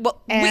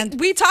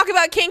 We talk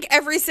about kink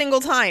every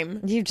single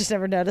time. You've just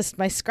never noticed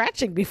my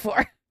scratching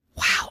before.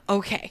 Wow.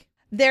 Okay.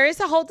 There is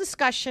a whole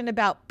discussion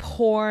about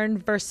porn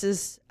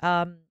versus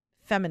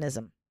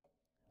feminism,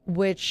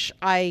 which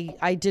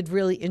I did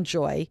really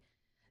enjoy.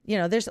 You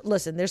know, there's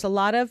a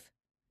lot of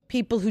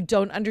people who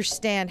don't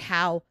understand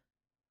how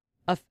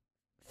a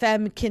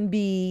femme can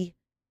be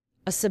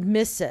a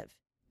submissive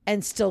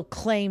and still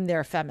claim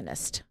they're a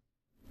feminist.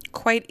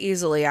 Quite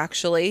easily,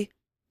 actually.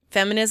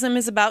 Feminism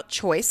is about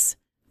choice.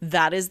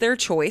 That is their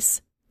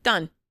choice.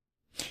 Done.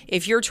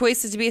 If your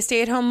choice is to be a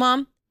stay-at-home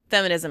mom,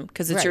 feminism,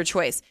 because it's your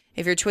choice.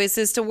 If your choice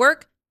is to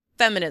work,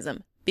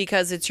 feminism,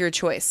 because it's your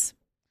choice.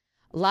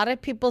 A lot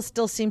of people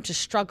still seem to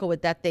struggle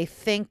with that. They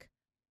think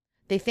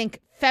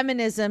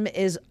feminism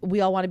is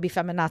we all want to be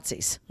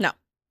feminazis. No.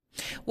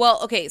 Well,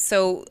 okay,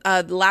 so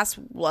last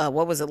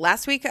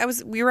week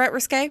we were at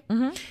Risque.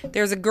 Mm-hmm.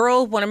 There's a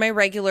girl, one of my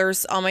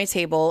regulars on my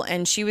table,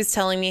 and she was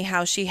telling me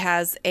how she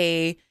has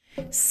a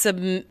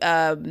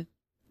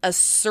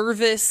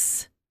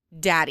service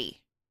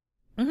daddy.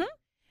 Mm-hmm.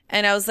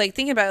 And I was like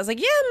thinking about it. I was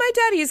like, yeah, my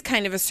daddy is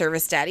kind of a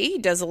service daddy. He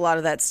does a lot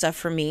of that stuff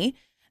for me.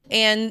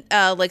 and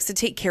likes to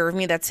take care of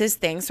me. That's his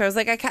thing. So I was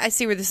like, I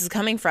see where this is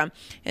coming from.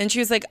 And she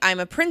was like, I'm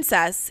a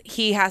princess.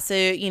 He has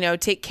to,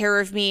 take care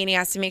of me, and he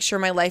has to make sure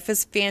my life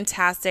is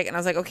fantastic. And I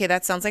was like, okay,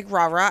 that sounds like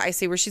rah-rah. I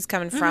see where she's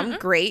coming from.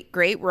 Great.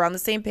 We're on the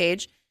same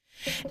page.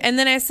 And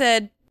then I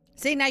said,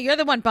 see, now you're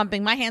the one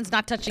bumping. My hand's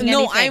not touching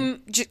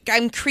anything. No,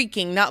 I'm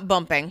creaking, not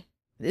bumping.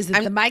 Is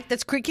it the mic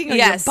that's creaking or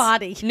your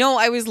body? No,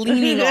 I was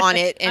leaning on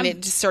it, and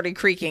it just started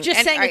creaking.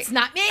 Just saying it's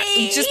not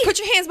me. Just put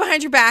your hands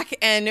behind your back,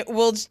 and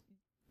we'll...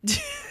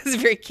 It's a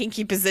very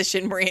kinky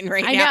position we're in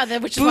right now. I know,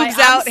 which is why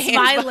I'm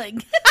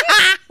smiling.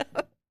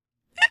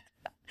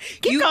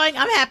 Keep going.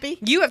 I'm happy.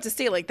 You have to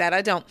stay like that.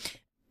 I don't.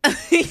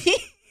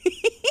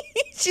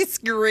 She's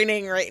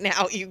grinning right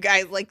now, you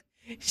guys. Like,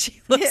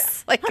 she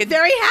looks like I'm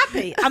very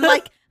happy.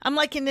 I'm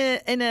like in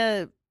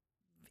a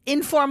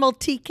informal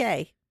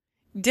TK.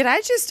 Did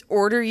I just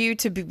order you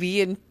to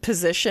be in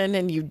position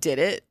and you did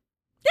it?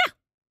 Yeah.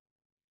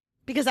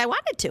 Because I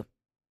wanted to.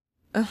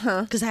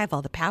 Uh-huh. Because I have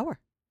all the power.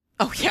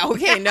 Oh, yeah.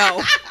 Okay.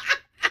 No.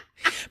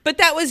 But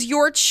that was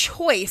your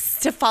choice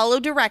to follow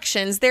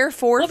directions.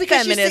 Therefore,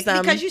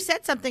 feminism. Because you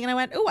said something and I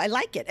went, oh, I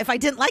like it. If I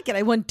didn't like it,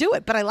 I wouldn't do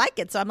it. But I like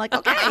it. So I'm like,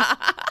 okay.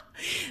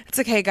 It's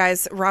okay,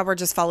 guys. Robert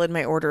just followed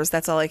my orders.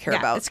 That's all I care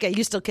about. It's okay.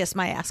 You still kiss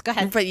my ass. Go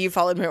ahead. But you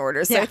followed my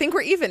orders. So I think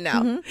we're even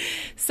now.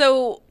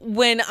 So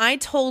when I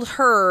told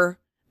her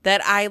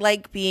that I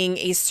like being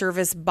a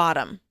service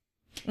bottom,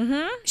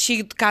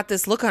 she got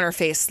this look on her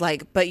face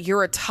like, but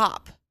you're a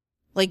top.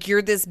 Like,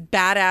 you're this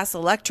badass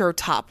electro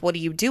top. What are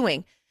you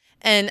doing?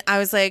 And I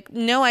was like,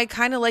 no, I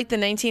kind of like the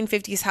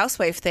 1950s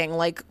housewife thing.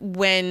 Like,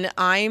 when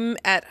I'm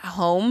at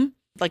home,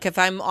 like if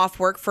I'm off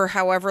work for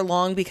however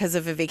long because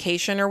of a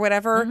vacation or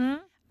whatever,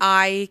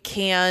 I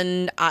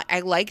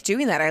like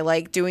doing that. I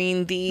like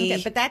doing the...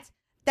 Okay, but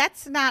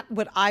that's not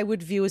what I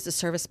would view as a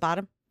service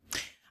bottom.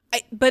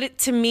 But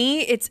to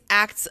me, it's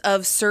acts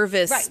of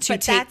service to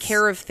take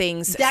care of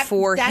things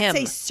for him. That's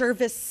a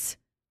service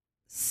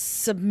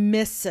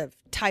submissive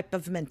type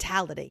of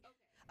mentality.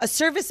 A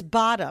service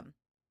bottom,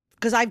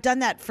 because I've done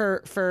that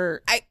for.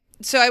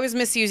 So I was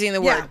misusing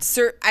the word.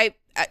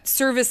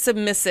 Service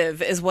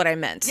submissive is what I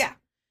meant. Yeah,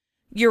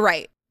 you're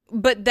right.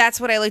 But that's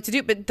what I like to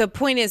do. But the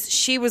point is,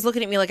 she was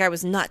looking at me like I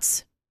was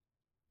nuts.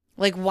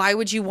 Like, why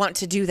would you want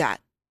to do that?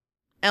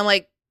 And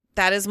like,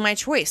 that is my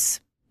choice.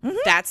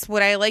 That's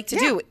what I like to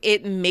do.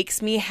 It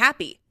makes me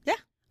happy. Yeah,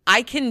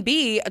 I can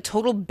be a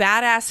total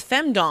badass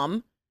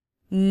femdom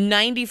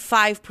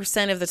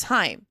 95% of the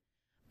time.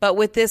 But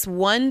with this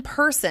one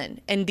person,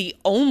 and the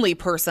only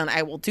person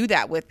I will do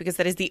that with, because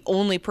that is the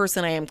only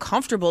person I am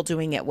comfortable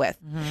doing it with.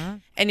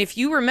 And if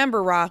you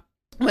remember, Ra,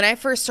 when I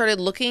first started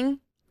looking,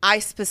 I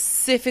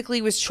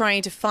specifically was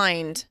trying to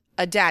find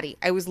a daddy.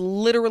 I was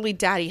literally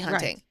daddy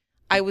hunting. Right.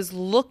 I was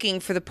looking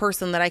for the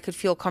person that I could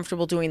feel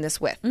comfortable doing this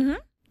with.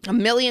 A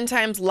million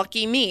times,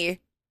 lucky me,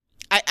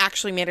 I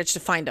actually managed to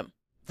find him.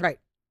 Right.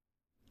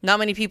 Not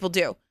many people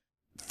do.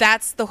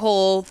 That's the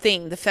whole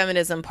thing, the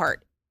feminism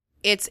part.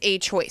 It's a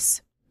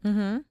choice.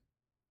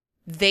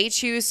 They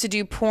choose to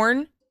do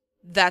porn.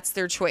 That's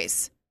their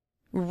choice.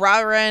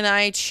 Rara and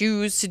I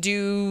choose to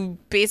do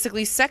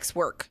basically sex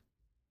work.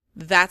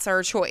 That's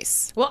our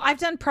choice. Well, I've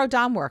done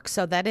pro-dom work.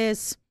 So that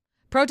is,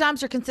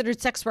 pro-doms are considered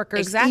sex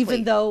workers,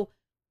 even though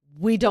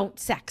we don't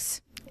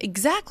sex.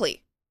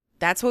 Exactly.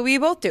 That's what we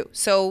both do.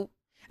 So,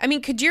 I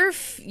mean, could your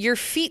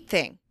feet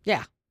thing?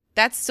 Yeah.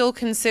 That's still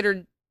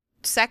considered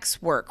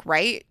sex work,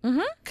 right?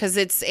 Because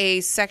it's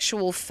a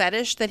sexual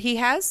fetish that he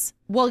has?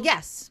 Well,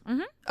 yes.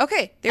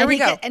 Okay, there we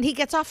go. And he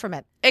gets off from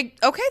it.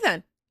 Okay,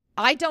 then.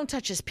 I don't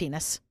touch his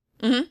penis.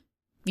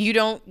 You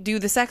don't do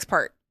the sex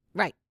part.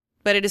 Right.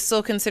 But it is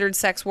still considered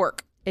sex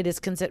work. It is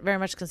very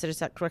much considered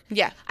sex work.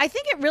 Yeah. I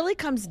think it really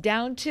comes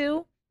down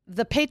to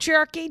the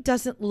patriarchy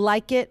doesn't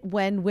like it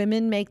when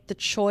women make the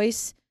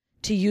choice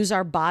to use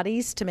our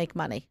bodies to make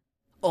money.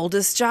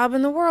 Oldest job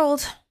in the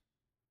world.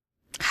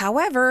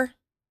 However,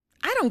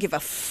 I don't give a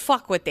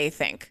fuck what they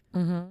think.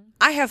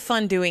 I have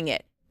fun doing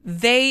it.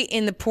 They,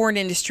 in the porn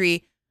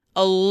industry,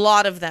 a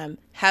lot of them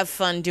have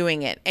fun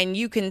doing it. And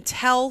you can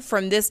tell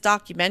from this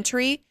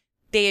documentary,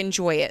 they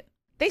enjoy it.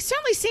 They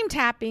certainly seemed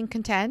happy and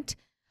content.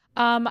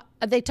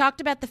 They talked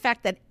about the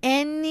fact that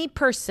any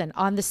person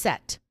on the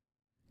set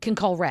can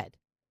call red.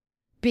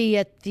 Be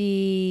it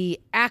the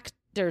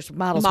actors,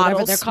 models,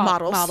 whatever they're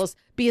called. Models.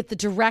 Be it the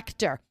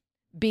director.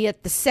 Be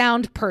it the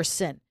sound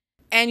person.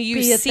 And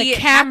you see it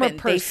happen.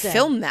 They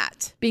film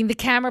that. Being the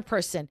camera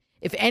person.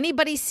 If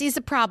anybody sees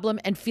a problem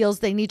and feels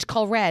they need to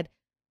call red,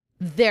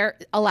 they're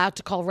allowed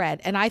to call red.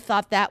 And I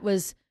thought that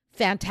was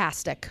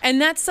fantastic.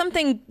 And that's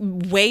something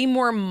way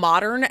more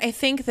modern, I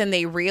think, than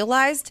they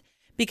realized.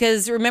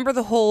 Because remember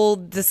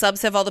the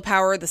subs have all the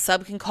power, the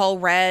sub can call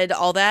red,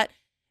 all that.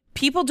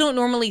 People don't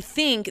normally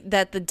think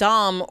that the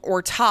dom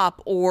or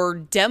top or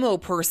demo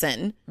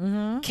person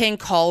can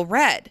call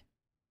red.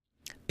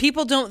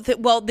 People don't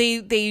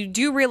they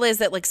do realize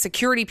that like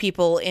security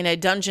people in a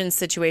dungeon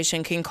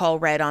situation can call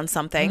red on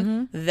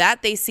something.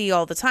 That they see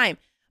all the time.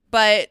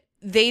 But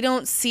they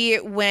don't see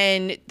it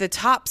when the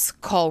tops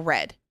call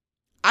red.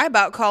 I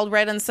about called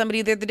red on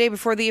somebody the other day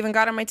before they even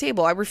got on my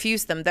table. I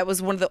refused them. That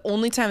was one of the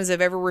only times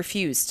I've ever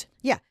refused.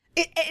 Yeah.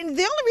 And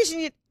the only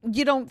reason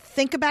you don't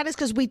think about it is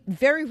because we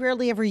very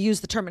rarely ever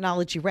use the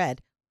terminology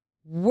red.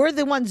 We're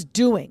the ones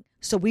doing,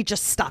 so we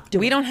just stop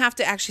doing. We don't have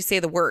to actually say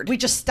the word. We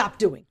just stop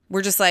doing.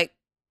 We're just like,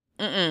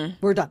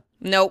 we're done.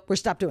 Nope. We're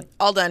stop doing.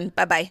 All done.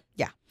 Bye-bye.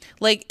 Yeah.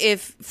 Like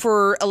if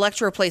for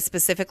electroplay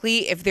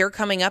specifically, if they're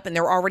coming up and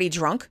they're already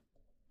drunk,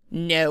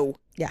 no.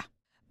 Yeah.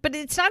 But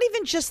it's not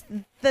even just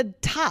the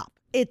top.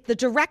 It's the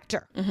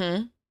director,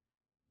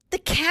 the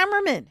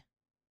cameraman,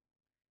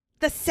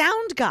 the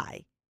sound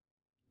guy,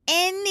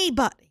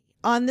 anybody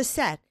on the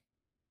set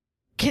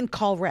can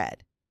call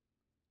red,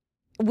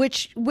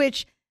 which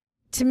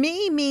to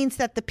me means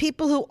that the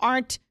people who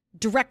aren't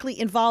directly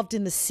involved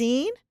in the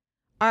scene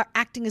are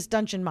acting as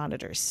dungeon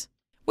monitors.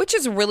 Which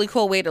is a really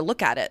cool way to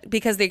look at it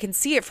because they can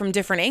see it from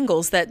different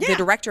angles that the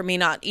director may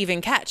not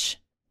even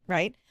catch.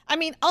 Right. I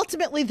mean,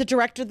 ultimately, the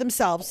director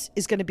themselves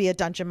is going to be a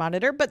dungeon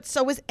monitor, but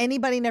so is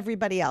anybody and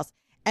everybody else.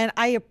 And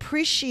I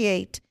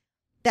appreciate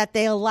that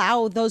they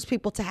allow those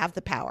people to have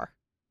the power.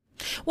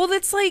 Well,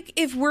 that's like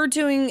if we're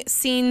doing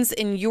scenes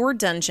in your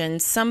dungeon,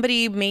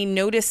 somebody may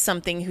notice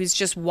something who's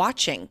just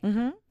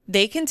watching.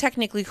 They can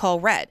technically call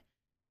red.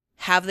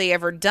 Have they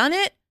ever done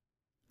it?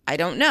 I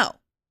don't know.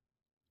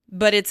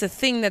 But it's a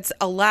thing that's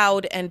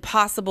allowed and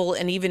possible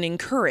and even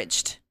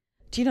encouraged.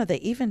 Do you know they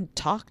even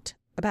talked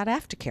about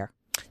aftercare?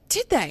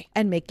 Did they?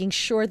 And making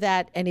sure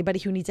that anybody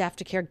who needs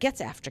aftercare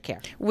gets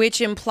aftercare.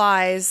 Which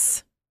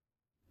implies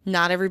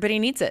not everybody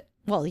needs it.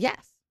 Well,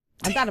 yes.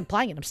 I'm not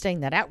implying it. I'm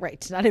saying that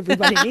outright. Not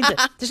everybody needs it.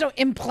 There's no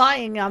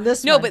implying on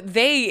this one. No, but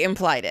they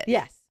implied it.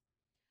 Yes.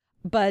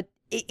 But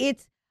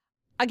it's,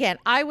 again,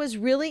 I was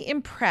really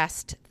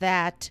impressed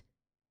that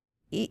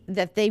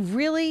they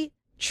really,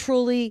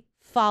 truly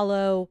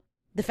follow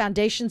the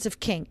foundations of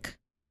kink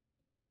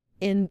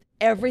in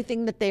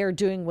everything that they are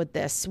doing with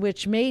this,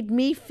 which made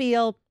me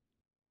feel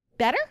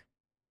better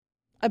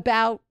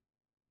about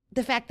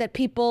the fact that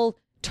people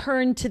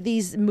turn to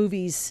these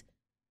movies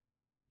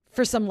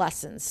for some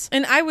lessons.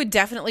 And I would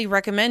definitely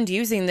recommend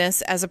using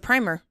this as a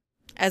primer,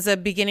 as a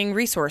beginning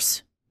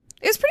resource.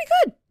 It was pretty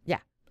good. Yeah.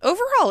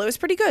 Overall, it was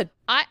pretty good.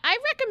 I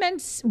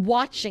recommend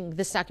watching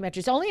this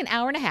documentary. It's only an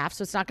hour and a half,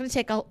 so it's not going to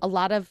take a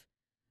lot of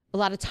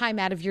time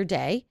out of your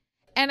day.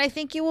 And I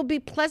think you will be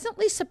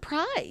pleasantly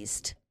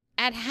surprised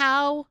at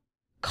how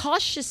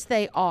cautious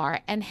they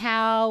are and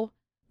how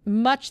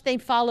much they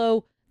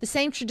follow the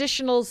same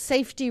traditional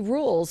safety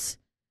rules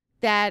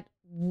that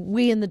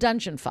we in the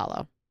dungeon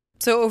follow.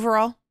 So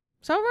overall,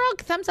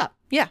 thumbs up.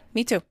 Yeah,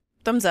 me too.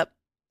 Thumbs up.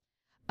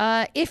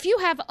 If you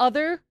have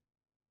other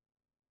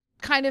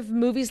kind of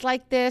movies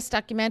like this,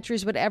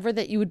 documentaries, whatever,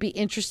 that you would be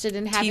interested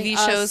in having TV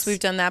shows, we've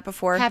done that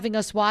before. Having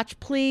us watch,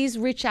 please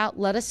reach out.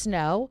 Let us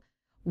know.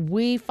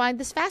 We find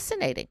this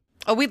fascinating.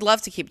 Oh, we'd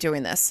love to keep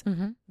doing this.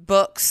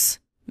 Books,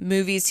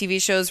 movies,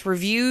 TV shows,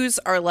 reviews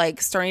are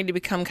like starting to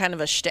become kind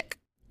of a shtick.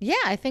 Yeah,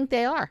 I think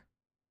they are.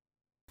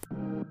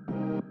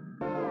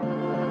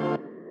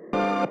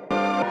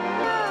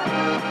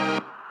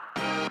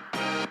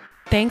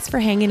 Thanks for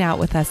hanging out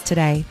with us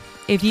today.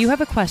 If you have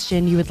a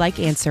question you would like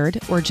answered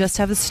or just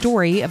have a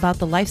story about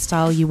the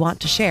lifestyle you want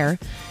to share,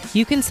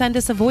 you can send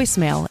us a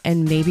voicemail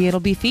and maybe it'll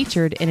be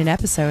featured in an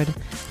episode.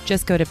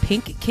 Just go to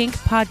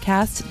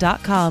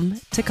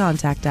pinkkinkpodcast.com to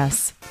contact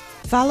us.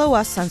 Follow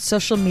us on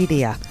social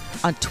media.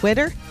 On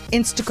Twitter,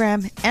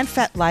 Instagram, and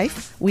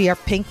FetLife, we are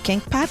Pink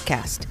Kink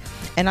Podcast.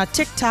 And on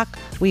TikTok,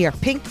 we are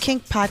Pink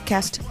Kink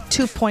Podcast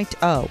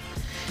 2.0.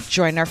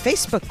 Join our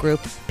Facebook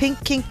group,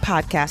 Pink Kink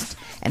Podcast,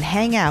 and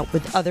hang out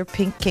with other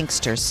Pink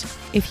Kinksters.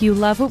 If you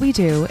love what we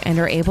do and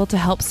are able to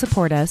help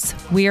support us,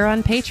 we are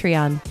on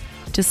Patreon.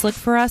 Just look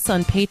for us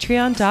on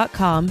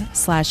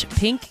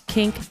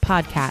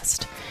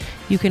patreon.com/pinkkinkpodcast.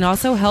 You can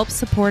also help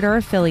support our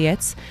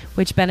affiliates,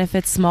 which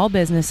benefits small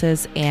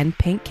businesses and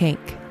Pink Kink.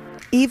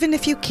 Even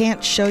if you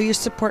can't show your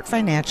support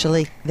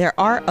financially, there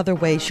are other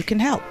ways you can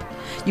help.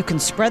 You can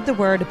spread the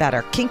word about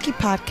our kinky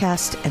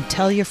podcast and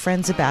tell your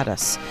friends about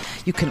us.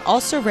 You can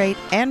also rate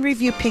and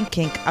review Pink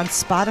Kink on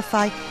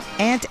Spotify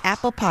and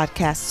Apple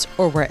Podcasts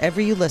or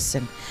wherever you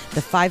listen.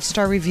 The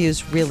 5-star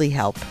reviews really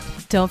help.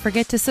 Don't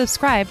forget to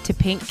subscribe to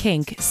Pink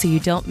Kink so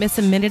you don't miss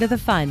a minute of the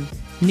fun.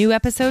 New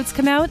episodes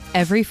come out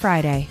every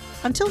Friday.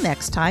 Until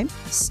next time,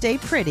 stay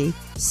pretty,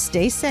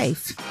 stay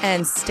safe,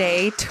 and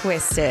stay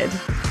twisted.